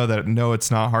did I know that it's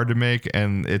not hard to make,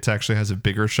 and it actually has a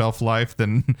bigger shelf life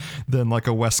than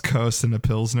a West Coast and a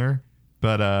Pilsner.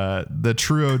 But the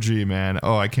true OG, man.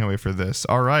 Oh, I can't wait for this.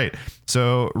 All right.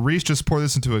 So Reese just poured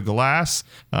this into a glass.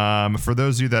 For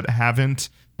those of you that haven't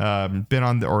been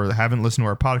on or haven't listened to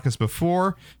our podcast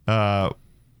before,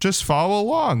 just follow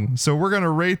along. So we're going to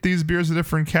rate these beers in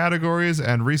different categories,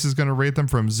 and Reese is going to rate them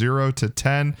from 0 to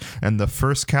 10. And the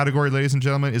first category, ladies and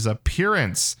gentlemen, is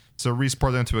appearance. So Reese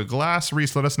poured that into a glass.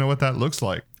 Reese, let us know what that looks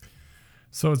like.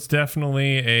 So it's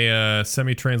definitely a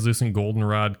semi-translucent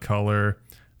goldenrod color.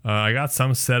 I got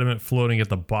some sediment floating at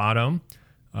the bottom.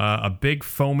 A big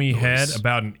foamy head,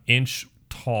 about an inch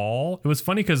tall. It was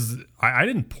funny because I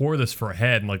didn't pour this for a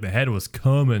head, and the head was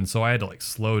coming, so I had to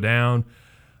slow down.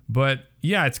 But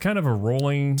yeah, it's kind of a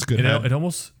rolling. It's good. It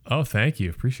almost. Oh, thank you,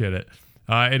 appreciate it.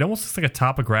 It almost looks like a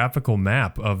topographical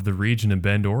map of the region in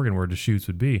Bend, Oregon, where Deschutes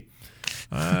would be.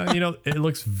 It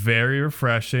looks very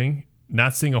refreshing.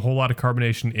 Not seeing a whole lot of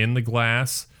carbonation in the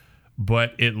glass,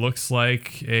 but it looks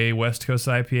like a West Coast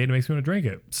IPA and it makes me want to drink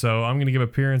it. So I'm going to give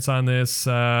appearance on this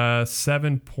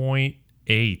 7.8.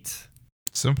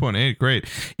 7.8, great.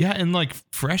 Yeah, and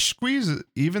Fresh Squeeze,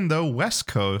 even though West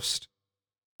Coast,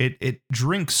 it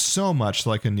drinks so much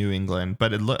like a New England,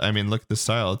 but look at the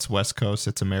style. It's West Coast,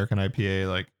 it's American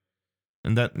IPA,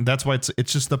 and that's why it's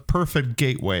just the perfect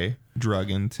gateway drug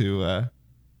into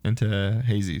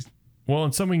hazies. Well,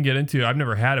 and something we can get into, I've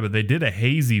never had it, but they did a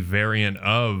hazy variant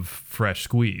of Fresh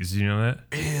Squeeze. You know that?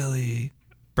 Really?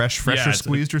 Fresher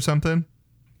squeezed or something?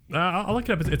 I'll look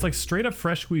it up. It's straight up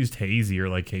fresh squeezed hazy or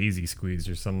hazy squeezed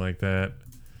or something like that.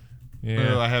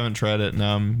 Yeah. Oh, I haven't tried it.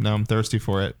 Now I'm thirsty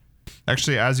for it.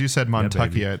 Actually, as you said,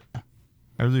 Montucky,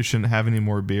 I really shouldn't have any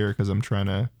more beer because I'm trying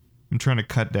to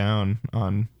cut down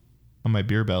on my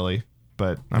beer belly,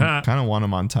 but I'm kind of want a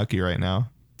Montucky right now.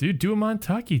 Dude, do a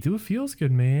Montucky. Do it feels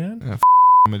good, man. I'm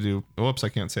gonna do. Whoops, I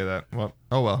can't say that. Well,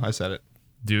 I said it.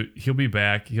 Dude, he'll be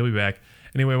back.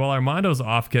 Anyway, while Armando's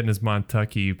off getting his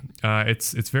Montucky,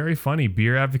 it's very funny.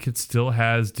 Beer Advocate still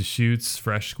has Deschutes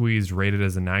Fresh Squeeze rated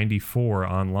as a 94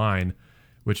 online,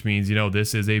 which means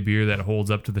this is a beer that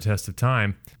holds up to the test of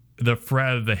time.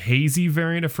 The hazy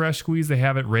variant of Fresh Squeeze, they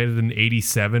have it rated an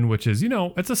 87, which is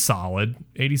it's a solid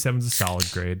 87 is a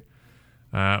solid grade.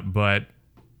 But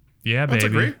yeah, that's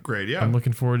baby, a great grade. Yeah, I'm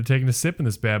looking forward to taking a sip in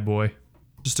this bad boy.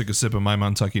 Just took a sip of my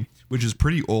Montucky, which is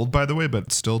pretty old, by the way,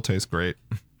 but still tastes great.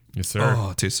 Yes, sir. Oh,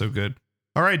 it tastes so good.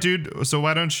 All right, dude. So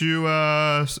why don't you?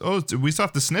 We still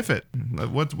have to sniff it.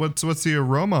 What's the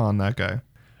aroma on that guy?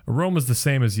 Aroma's the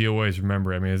same as you always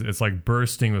remember. I mean, it's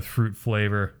bursting with fruit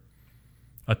flavor.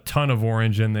 A ton of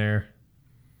orange in there.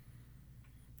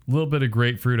 A little bit of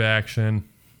grapefruit action.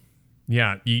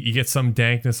 Yeah, you get some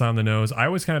dankness on the nose. I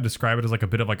always kind of describe it as like a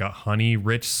bit of like a honey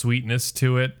rich sweetness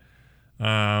to it.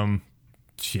 Yeah,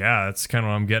 that's kind of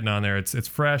what I'm getting on there. It's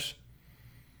fresh.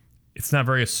 It's not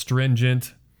very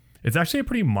astringent. It's actually a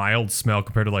pretty mild smell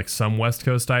compared to like some West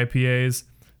Coast IPAs.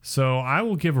 So I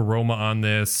will give aroma on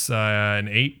this an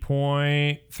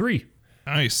 8.3.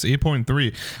 Nice,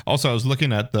 8.3. Also, I was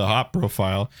looking at the hop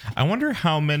profile. I wonder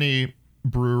how many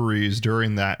breweries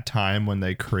during that time when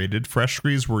they created fresh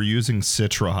squeeze were using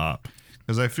Citra hop,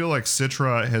 because I feel like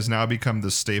Citra has now become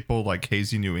the staple like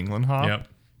hazy New England hop. Yep.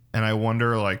 And I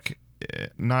wonder, like,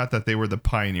 not that they were the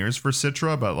pioneers for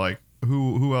Citra, but like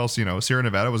who else, Sierra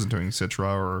Nevada wasn't doing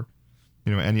Citra, or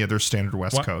any other standard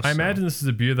West Coast. I imagine this is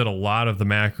a beer that a lot of the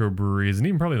macro breweries and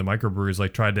even probably the microbreweries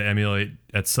like tried to emulate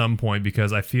at some point,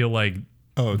 because I feel like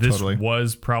this totally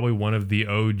was probably one of the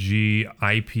OG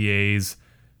IPAs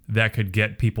that could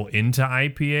get people into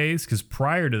IPAs, because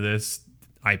prior to this,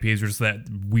 IPAs were just that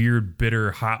weird,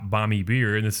 bitter, hot, bomby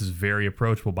beer, and this is very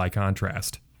approachable by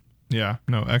contrast. Yeah,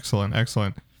 no, excellent.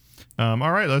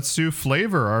 All right, let's do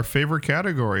flavor, our favorite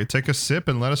category. Take a sip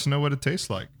and let us know what it tastes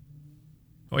like.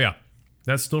 Oh, yeah.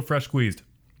 That's still fresh squeezed.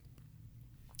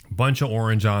 Bunch of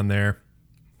orange on there.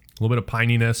 A little bit of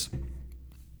pininess.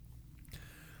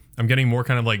 I'm getting more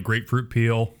kind of like grapefruit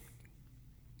peel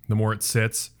the more it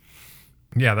sits.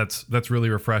 Yeah, that's really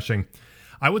refreshing.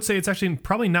 I would say it's actually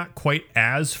probably not quite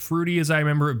as fruity as I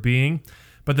remember it being.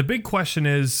 But the big question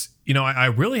is, I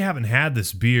really haven't had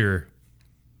this beer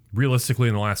realistically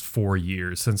in the last 4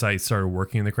 years since I started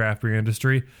working in the craft beer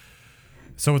industry.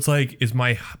 So it's like, is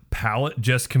my palate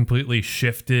just completely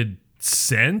shifted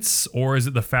since? Or is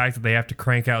it the fact that they have to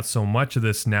crank out so much of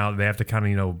this now that they have to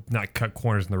kind of, not cut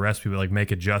corners in the recipe, but like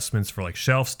make adjustments for like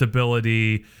shelf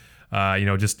stability,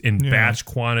 just in batch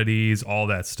quantities, all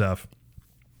that stuff.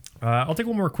 I'll take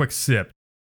one more quick sip.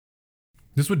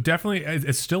 This would definitely,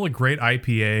 it's still a great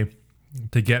IPA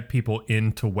to get people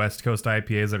into West Coast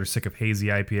IPAs that are sick of hazy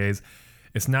IPAs.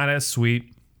 It's not as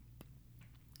sweet.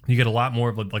 You get a lot more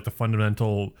of like the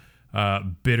fundamental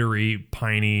bittery,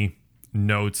 piney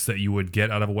notes that you would get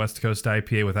out of a West Coast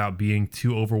IPA without being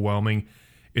too overwhelming.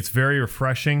 It's very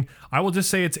refreshing. I will just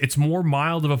say it's more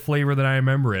mild of a flavor than I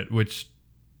remember it, which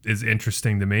is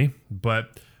interesting to me.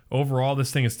 But overall,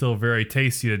 this thing is still very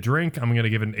tasty to drink. I'm going to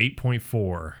give it an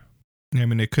 8.4. I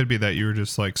mean, it could be that you were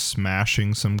just like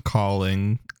smashing some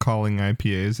calling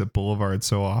IPAs at Boulevard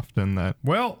so often that...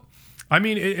 Well, I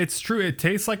mean, it's true. It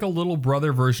tastes like a little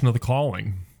brother version of the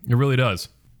Calling. It really does.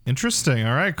 Interesting.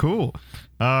 All right, cool.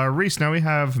 Reese, now we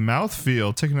have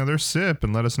mouthfeel. Take another sip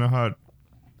and let us know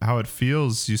how it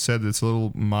feels. You said it's a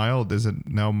little mild. Is it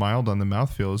now mild on the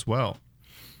mouthfeel as well?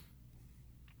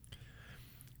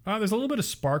 There's a little bit of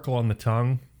sparkle on the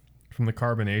tongue from the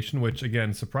carbonation, which, again,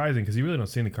 is surprising because you really don't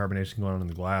see any carbonation going on in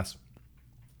the glass.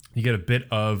 You get a bit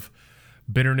of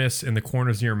bitterness in the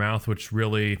corners of your mouth, which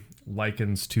really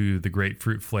likens to the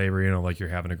grapefruit flavor, like you're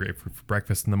having a grapefruit for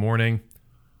breakfast in the morning.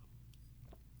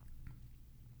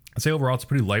 I'd say overall it's a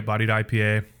pretty light-bodied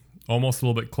IPA, almost a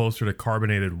little bit closer to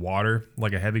carbonated water,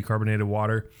 like a heavy carbonated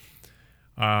water.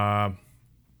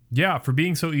 Yeah, for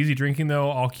being so easy drinking,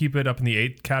 though, I'll keep it up in the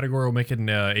 8 category. We'll make it an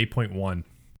 8.1.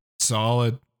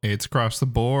 Solid. 8s across the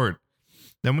board.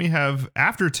 Then we have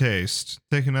aftertaste.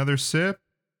 Take another sip.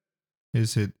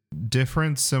 Is it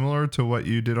different, similar to what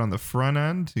you did on the front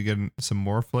end? You get some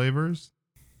more flavors?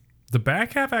 The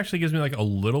back half actually gives me like a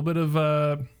little bit of,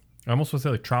 I almost want to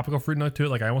say like tropical fruit note to it.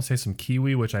 Like I want to say some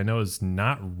kiwi, which I know is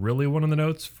not really one of the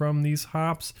notes from these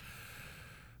hops.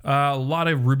 A lot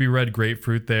of ruby red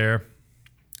grapefruit there.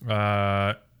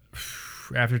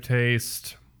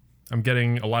 Aftertaste, I'm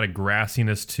getting a lot of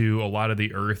grassiness too, a lot of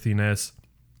the earthiness,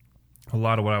 a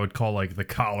lot of what I would call like the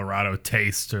Colorado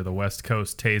taste or the West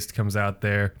Coast taste comes out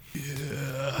there.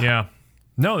 Yeah.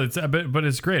 No, it's a bit, but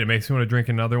it's great. It makes me want to drink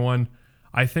another one.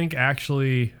 I think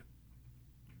actually,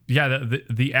 yeah,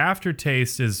 the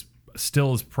aftertaste is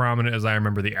still as prominent as I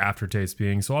remember the aftertaste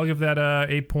being. So I'll give that a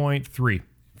 8.3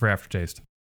 for aftertaste.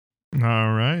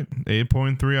 All right,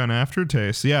 8.3 on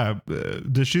aftertaste. Yeah,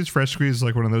 Deschutes Fresh Squeeze is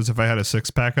like one of those. If I had a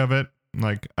 6-pack of it,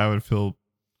 like I would feel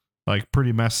like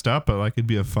pretty messed up, but like it'd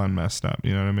be a fun messed up.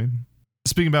 You know what I mean?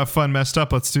 Speaking about fun messed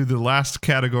up, let's do the last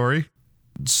category.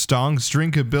 Stong's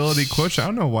drinkability quotient. I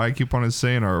don't know why I keep on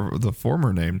saying the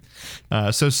former name.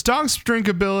 So Stong's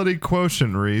drinkability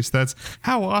quotient, Reese. That's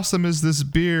how awesome is this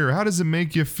beer? How does it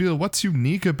make you feel? What's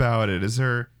unique about it? Is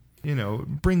there,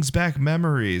 brings back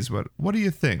memories? What do you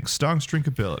think? Stong's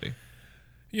drinkability.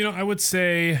 I would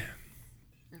say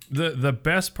the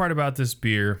best part about this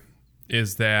beer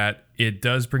is that it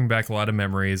does bring back a lot of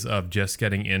memories of just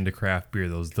getting into craft beer.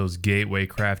 Those gateway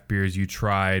craft beers you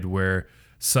tried where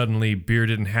suddenly beer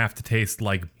didn't have to taste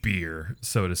like beer,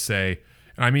 so to say.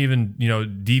 I'm even,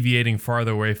 deviating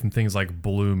farther away from things like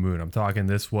Blue Moon. I'm talking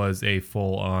this was a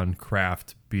full-on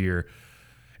craft beer.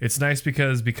 It's nice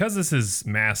because this is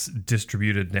mass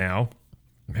distributed now.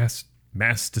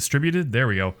 Mass distributed? There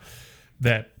we go.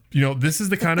 That, this is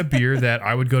the kind of beer that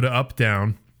I would go to Up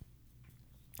Down.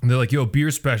 And they're like,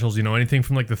 beer specials, anything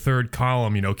from like the third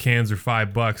column, cans are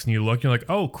 $5. And you look, you're like,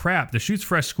 oh crap, Deschutes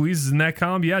Fresh Squeeze is in that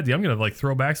column? Yeah, dude, I'm going to like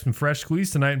throw back some Fresh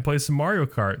Squeeze tonight and play some Mario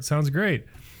Kart. Sounds great.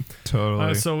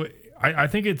 Totally. So I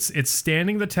think it's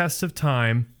standing the test of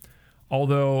time,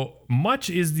 although much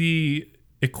is the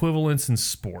equivalence in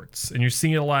sports. And you're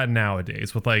seeing it a lot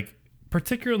nowadays with like,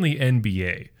 particularly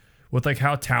NBA, with like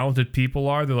how talented people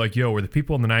are. They're like, were the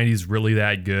people in the 90s really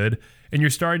that good? And you're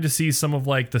starting to see some of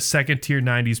like the second tier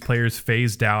 90s players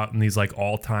phased out in these like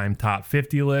all-time top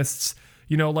 50 lists.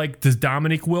 Like does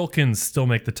Dominique Wilkins still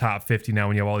make the top 50 now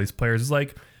when you have all these players? It's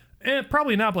like,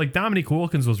 probably not. But like Dominique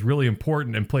Wilkins was really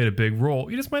important and played a big role.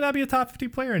 He just might not be a top 50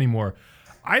 player anymore.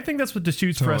 I think that's what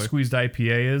Deschutes Fresh Squeezed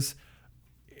IPA is.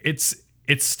 It's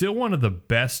still one of the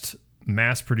best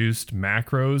mass-produced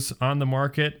macros on the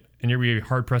market, and you're going to be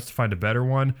hard-pressed to find a better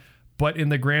one. But in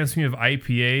the grand scheme of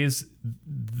IPAs,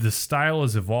 the style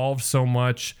has evolved so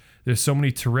much. There's so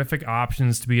many terrific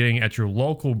options to be getting at your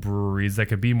local breweries that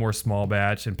could be more small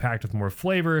batch and packed with more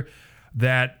flavor,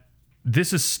 that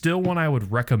this is still one I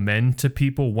would recommend to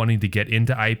people wanting to get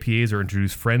into IPAs or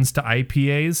introduce friends to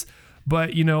IPAs.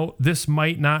 But, this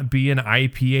might not be an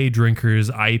IPA drinker's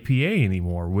IPA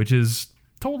anymore, which is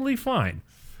totally fine.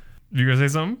 You gonna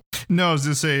say something? No, I was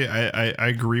gonna say I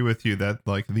agree with you that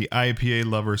like the IPA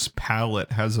lover's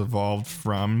palate has evolved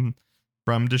from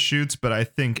Deschutes, but I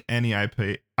think any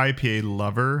IPA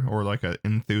lover or like an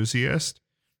enthusiast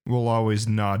will always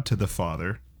nod to the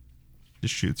father,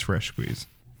 Deschutes Fresh Squeeze.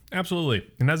 Absolutely.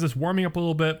 And as it's warming up a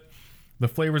little bit, the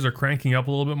flavors are cranking up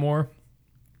a little bit more.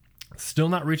 Still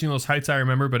not reaching those heights I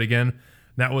remember, but again,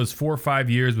 that was 4 or 5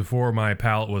 years before my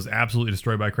palate was absolutely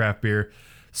destroyed by craft beer.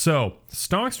 So,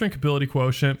 Stonk's drinkability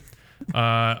quotient.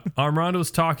 Armando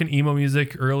was talking emo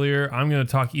music earlier. I'm going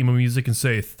to talk emo music and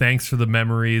say thanks for the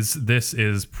memories. This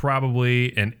is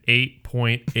probably an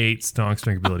 8.8 Stonk's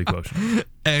drinkability quotient.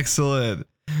 Excellent.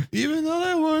 Even though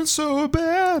they weren't so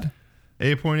bad.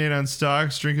 8.8 on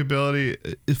Stonk's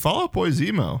drinkability. Fall Out Boy's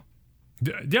emo.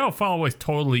 Yeah, Fall Out Boy's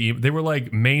totally emo. They were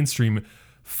like mainstream.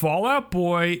 Fall Out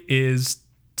Boy is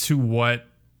to what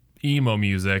emo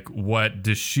music what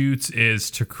Deschutes is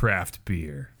to craft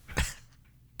beer.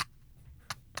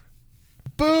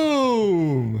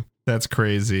 Boom! That's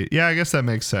crazy. Yeah, I guess that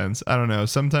makes sense. I don't know.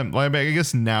 Sometimes, I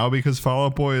guess now because Fall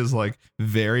Out Boy is like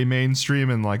very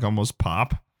mainstream and like almost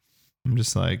pop, I'm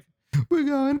just like, we're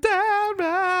going down,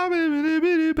 bound,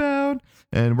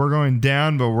 and we're going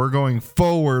down, but we're going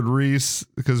forward, Reese,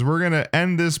 because we're going to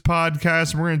end this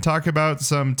podcast and we're going to talk about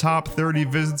some top 30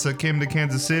 visits that came to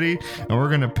Kansas City, and we're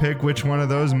going to pick which one of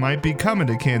those might be coming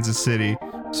to Kansas City.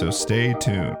 So stay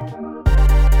tuned.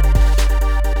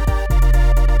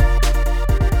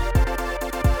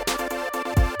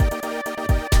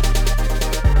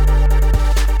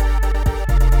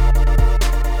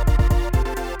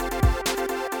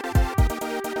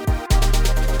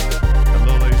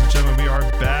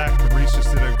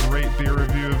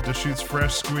 Deschutes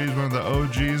Fresh Squeeze, one of the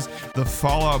OGs, the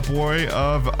Fall Out Boy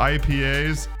of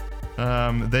IPAs.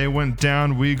 They went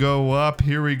down, we go up.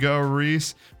 Here we go,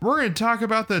 Reese. We're going to talk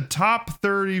about the top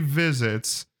 30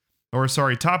 visits,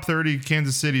 top 30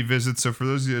 Kansas City visits. So for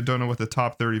those of you that don't know what the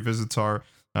top 30 visits are,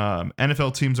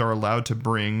 NFL teams are allowed to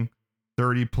bring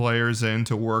 30 players in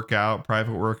to work out,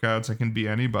 private workouts. It can be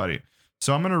anybody.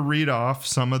 So I'm going to read off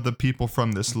some of the people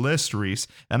from this list, Reese,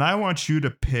 and I want you to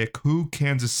pick who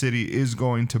Kansas City is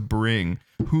going to bring,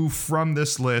 who from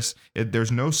this list.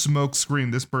 There's no smoke screen.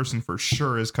 This person for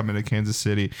sure is coming to Kansas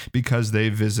City because they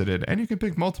visited, and you can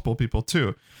pick multiple people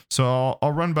too. So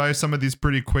I'll run by some of these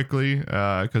pretty quickly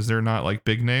because they're not like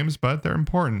big names, but they're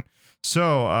important.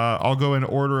 So I'll go in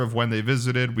order of when they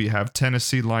visited. We have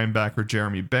Tennessee linebacker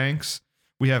Jeremy Banks.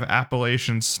 We have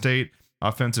Appalachian State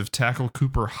offensive tackle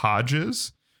Cooper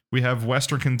Hodges. We have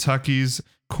Western Kentucky's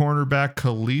cornerback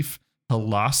Khalif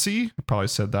Halassi. I probably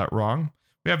said that wrong.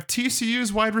 We have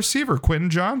TCU's wide receiver Quentin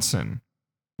Johnson.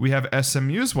 We have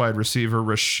SMU's wide receiver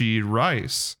Rashid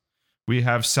Rice. We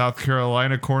have South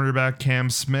Carolina cornerback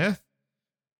Cam Smith.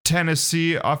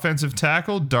 Tennessee offensive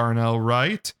tackle Darnell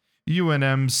Wright.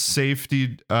 UNM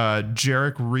safety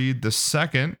Jarek Reed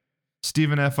II.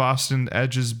 Stephen F. Austin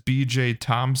edges BJ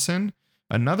Thompson.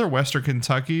 another Western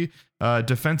Kentucky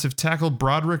defensive tackle,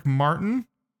 Broderick Martin.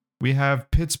 We have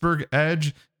Pittsburgh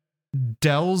edge,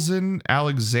 Delzin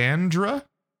Alexandra.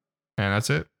 And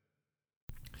that's it.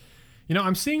 You know,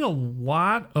 I'm seeing a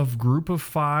lot of Group of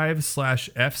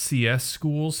 5/FCS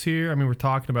schools here. I mean, we're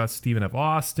talking about Stephen F.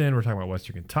 Austin. We're talking about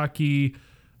Western Kentucky,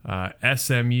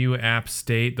 SMU, App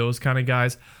State, those kind of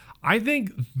guys. I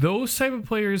think those type of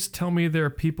players tell me there are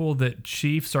people that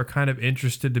Chiefs are kind of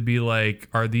interested to be like,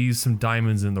 are these some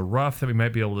diamonds in the rough that we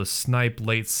might be able to snipe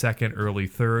late second, early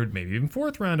third, maybe even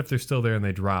fourth round if they're still there and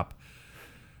they drop.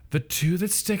 The two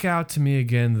that stick out to me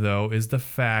again, though, is the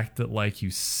fact that, like you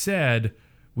said,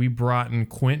 we brought in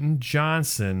Quentin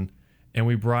Johnson and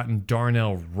we brought in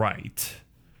Darnell Wright.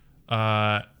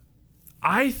 I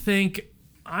think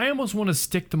I almost want to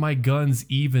stick to my guns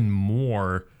even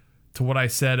more to what I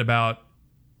said about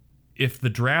if the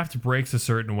draft breaks a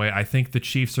certain way, I think the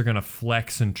Chiefs are going to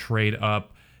flex and trade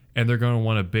up and they're going to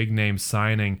want a big name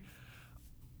signing.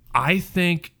 I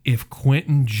think if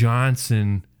Quentin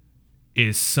Johnson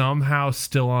is somehow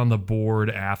still on the board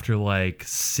after like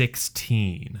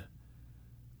 16,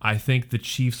 I think the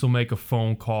Chiefs will make a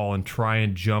phone call and try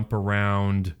and jump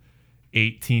around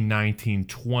 18, 19,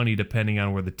 20, depending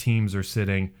on where the teams are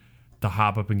sitting, to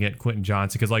hop up and get Quentin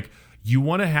Johnson. Because, like, you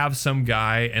want to have some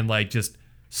guy and, like, just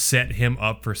set him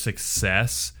up for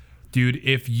success. Dude,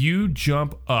 if you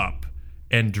jump up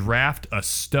and draft a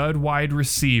stud wide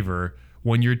receiver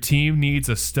when your team needs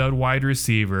a stud wide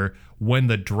receiver, when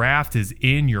the draft is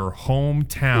in your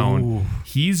hometown,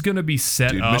 he's going to be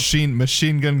set up.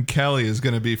 Machine Gun Kelly is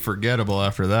going to be forgettable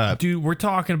after that. Dude, we're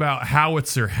talking about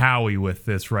Howitzer Howie with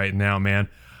this right now, man.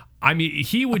 I mean,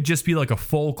 he would just be like a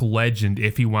folk legend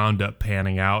if he wound up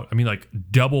panning out. I mean, like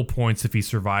double points if he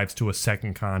survives to a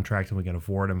second contract and we can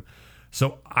afford him.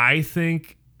 So I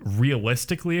think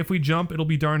realistically, if we jump, it'll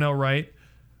be Darnell Wright.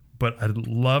 But I'd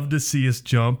love to see us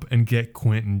jump and get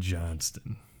Quentin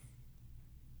Johnston.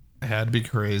 That'd be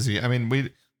crazy. I mean,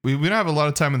 we don't have a lot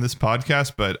of time in this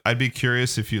podcast, but I'd be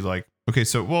curious if you like. Okay,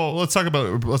 so let's talk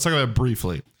about it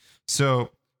briefly. So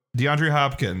DeAndre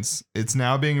Hopkins, it's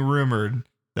now being rumored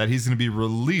that he's going to be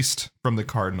released from the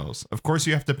Cardinals. Of course,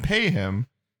 you have to pay him,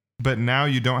 but now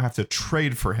you don't have to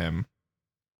trade for him.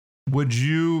 Would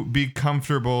you be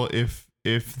comfortable if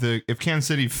Kansas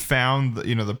City found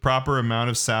the proper amount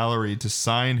of salary to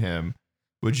sign him?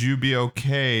 Would you be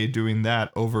okay doing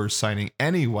that over signing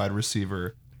any wide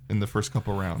receiver in the first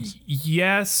couple rounds?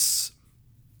 Yes,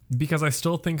 because I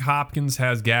still think Hopkins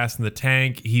has gas in the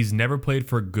tank. He's never played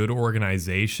for a good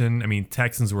organization. I mean,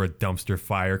 Texans were a dumpster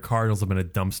fire. Cardinals have been a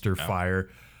dumpster fire.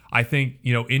 I think,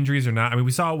 injuries are not. I mean,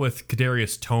 we saw it with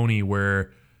Kadarius Toney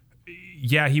where,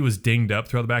 yeah, he was dinged up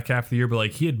throughout the back half of the year, but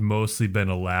like he had mostly been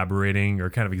elaborating or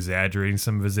kind of exaggerating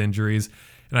some of his injuries.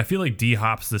 And I feel like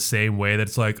D-Hop's the same way, that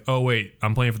it's like, oh, wait,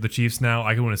 I'm playing for the Chiefs now.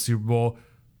 I can win a Super Bowl.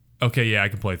 Okay, yeah, I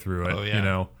can play through it, Oh,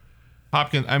 yeah.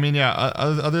 Hopkins, I mean, yeah,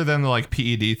 other than the like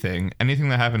PED thing, anything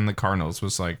that happened in the Cardinals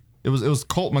was like, it was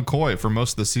Colt McCoy for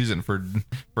most of the season for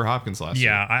Hopkins last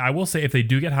year. Yeah, I will say if they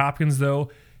do get Hopkins, though,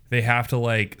 they have to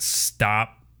like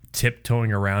stop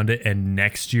tiptoeing around it, and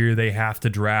next year they have to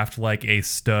draft like a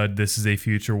stud. This is a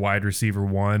future wide receiver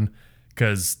one,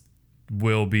 because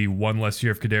will be one less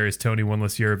year of Kadarius Toney, one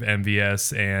less year of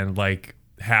MVS, and like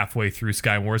halfway through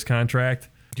Sky Moore's contract.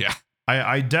 Yeah,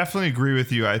 I definitely agree with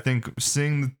you. I think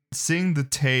seeing the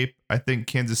tape, I think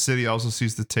Kansas City also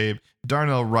sees the tape.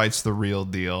 Darnell Wright's the real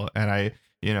deal, and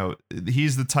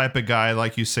he's the type of guy,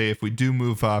 like you say, if we do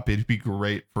move up, it'd be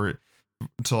great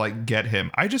to like get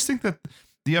him. I just think that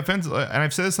the offense, and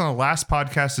I've said this on the last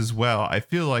podcast as well, I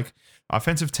feel like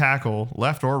offensive tackle,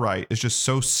 left or right, is just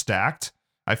so stacked.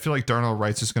 I feel like Darnell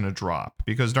Wright's just going to drop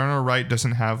because Darnell Wright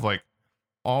doesn't have like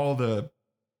all the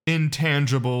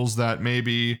intangibles that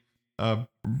maybe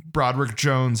Broderick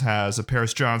Jones has, a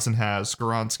Paris Johnson has,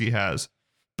 Skoronski has.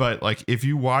 But like if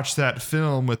you watch that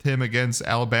film with him against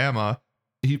Alabama,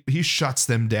 he shuts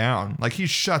them down. Like he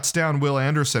shuts down Will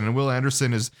Anderson, and Will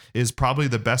Anderson is probably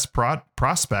the best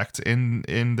prospect in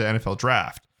the NFL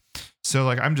draft. So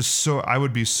like I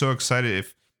would be so excited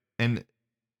if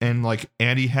and like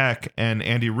Andy Heck and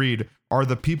Andy Reid are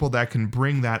the people that can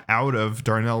bring that out of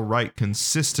Darnell Wright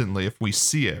consistently if we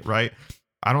see it, right?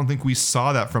 I don't think we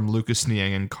saw that from Lucas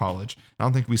Niang in college. I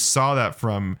don't think we saw that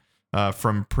from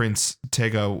Prince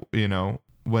Tega,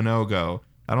 Winogo.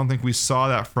 I don't think we saw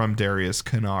that from Darius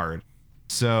Kennard.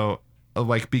 So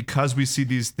like because we see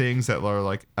these things that are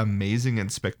like amazing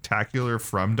and spectacular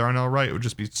from Darnell Wright, it would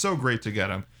just be so great to get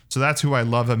him. So that's who I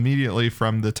love immediately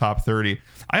from the top 30.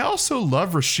 I also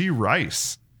love Rashee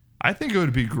Rice. I think it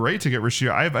would be great to get Rashee.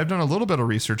 I've done a little bit of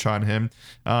research on him.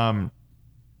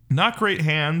 Not great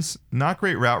hands, not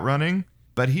great route running,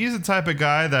 but he's the type of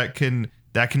guy that can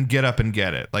get up and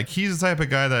get it. Like, he's the type of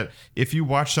guy that if you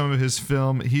watch some of his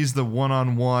film, he's the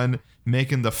one-on-one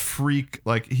making the freak,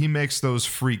 like, he makes those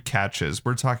freak catches.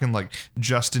 We're talking like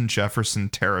Justin Jefferson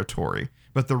territory.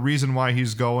 But the reason why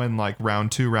he's going like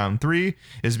round 2, round 3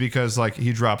 is because like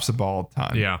he drops the ball a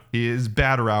ton. Yeah. He is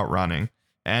bad route running.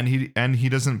 And he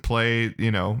doesn't play,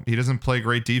 he doesn't play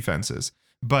great defenses.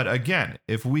 But again,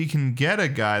 if we can get a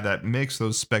guy that makes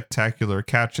those spectacular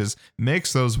catches,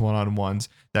 makes those one-on-ones,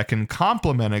 that can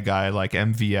complement a guy like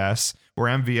MVS,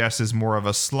 where MVS is more of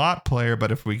a slot player,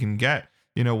 but if we can get,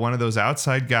 one of those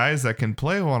outside guys that can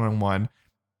play one-on-one,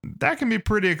 that can be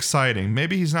pretty exciting.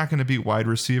 Maybe he's not going to be wide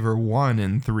receiver 1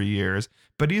 in 3 years,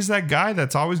 but he's that guy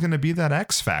that's always going to be that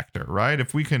X factor, right?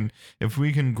 If we can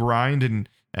grind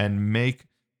and make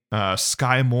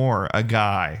Sky Moore a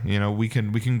guy, we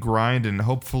can grind, and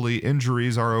hopefully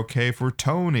injuries are okay for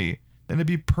Tony, then it'd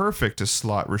be perfect to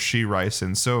slot Rashee Rice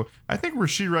in. So I think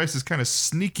Rashee Rice is kind of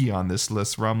sneaky on this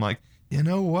list, where I'm like, you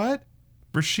know what?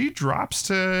 Rashee drops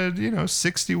to,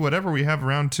 60, whatever we have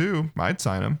round 2, I'd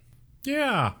sign him.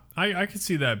 Yeah, I could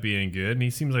see that being good. And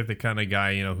he seems like the kind of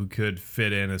guy, who could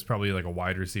fit in as probably like a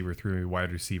wide receiver 3,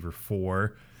 wide receiver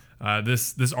 4.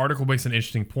 This article makes an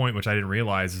interesting point, which I didn't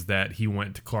realize, is that he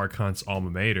went to Clark Hunt's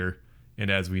alma mater. And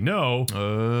as we know,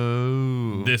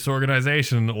 this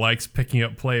organization likes picking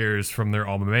up players from their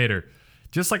alma mater.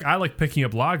 Just like I like picking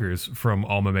up loggers from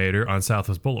alma mater on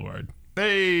Southwest Boulevard.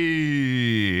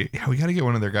 Hey, yeah, we got to get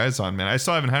one of their guys on, man. I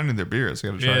still haven't had any of their beers.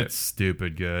 Got to try it. It's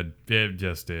stupid good. It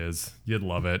just is. You'd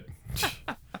love it.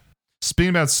 Speaking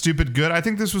about stupid good, I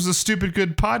think this was a stupid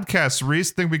good podcast,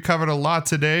 Reese. I think we covered a lot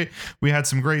today. We had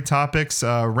some great topics,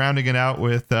 rounding it out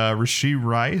with Rashee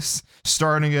Rice,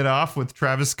 starting it off with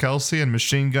Travis Kelce and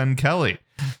Machine Gun Kelly.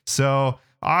 So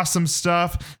awesome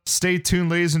stuff. Stay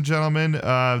tuned, ladies and gentlemen.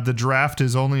 The draft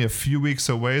is only a few weeks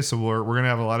away, so we're going to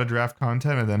have a lot of draft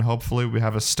content, and then hopefully we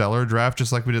have a stellar draft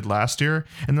just like we did last year,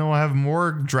 and then we'll have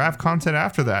more draft content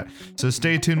after that. So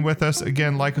stay tuned with us.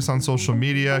 Again, like us on social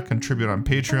media, contribute on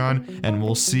Patreon, and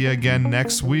we'll see you again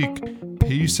next week.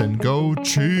 Peace and go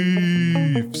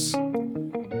Chiefs!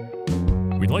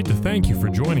 We'd like to thank you for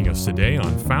joining us today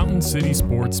on Fountain City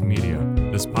Sports Media.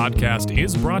 This podcast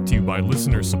is brought to you by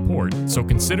listener support, so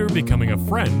consider becoming a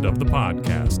friend of the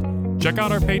podcast. Check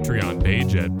out our Patreon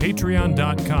page at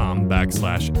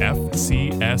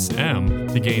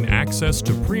patreon.com/FCSM to gain access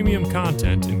to premium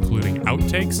content, including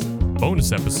outtakes,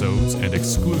 bonus episodes, and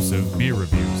exclusive beer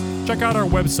reviews. Check out our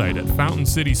website at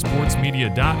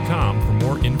FountainCitySportsMedia.com for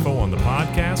more info on the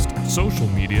podcast, social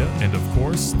media, and of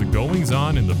course, the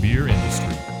goings-on in the beer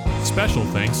industry. Special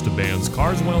thanks to bands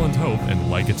Carswell and Hope and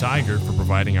Like a Tiger for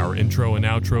providing our intro and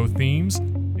outro themes.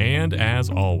 And as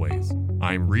always,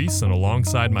 I'm Reese, and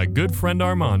alongside my good friend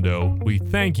Armando, we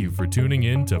thank you for tuning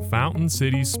in to Fountain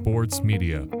City Sports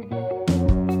Media.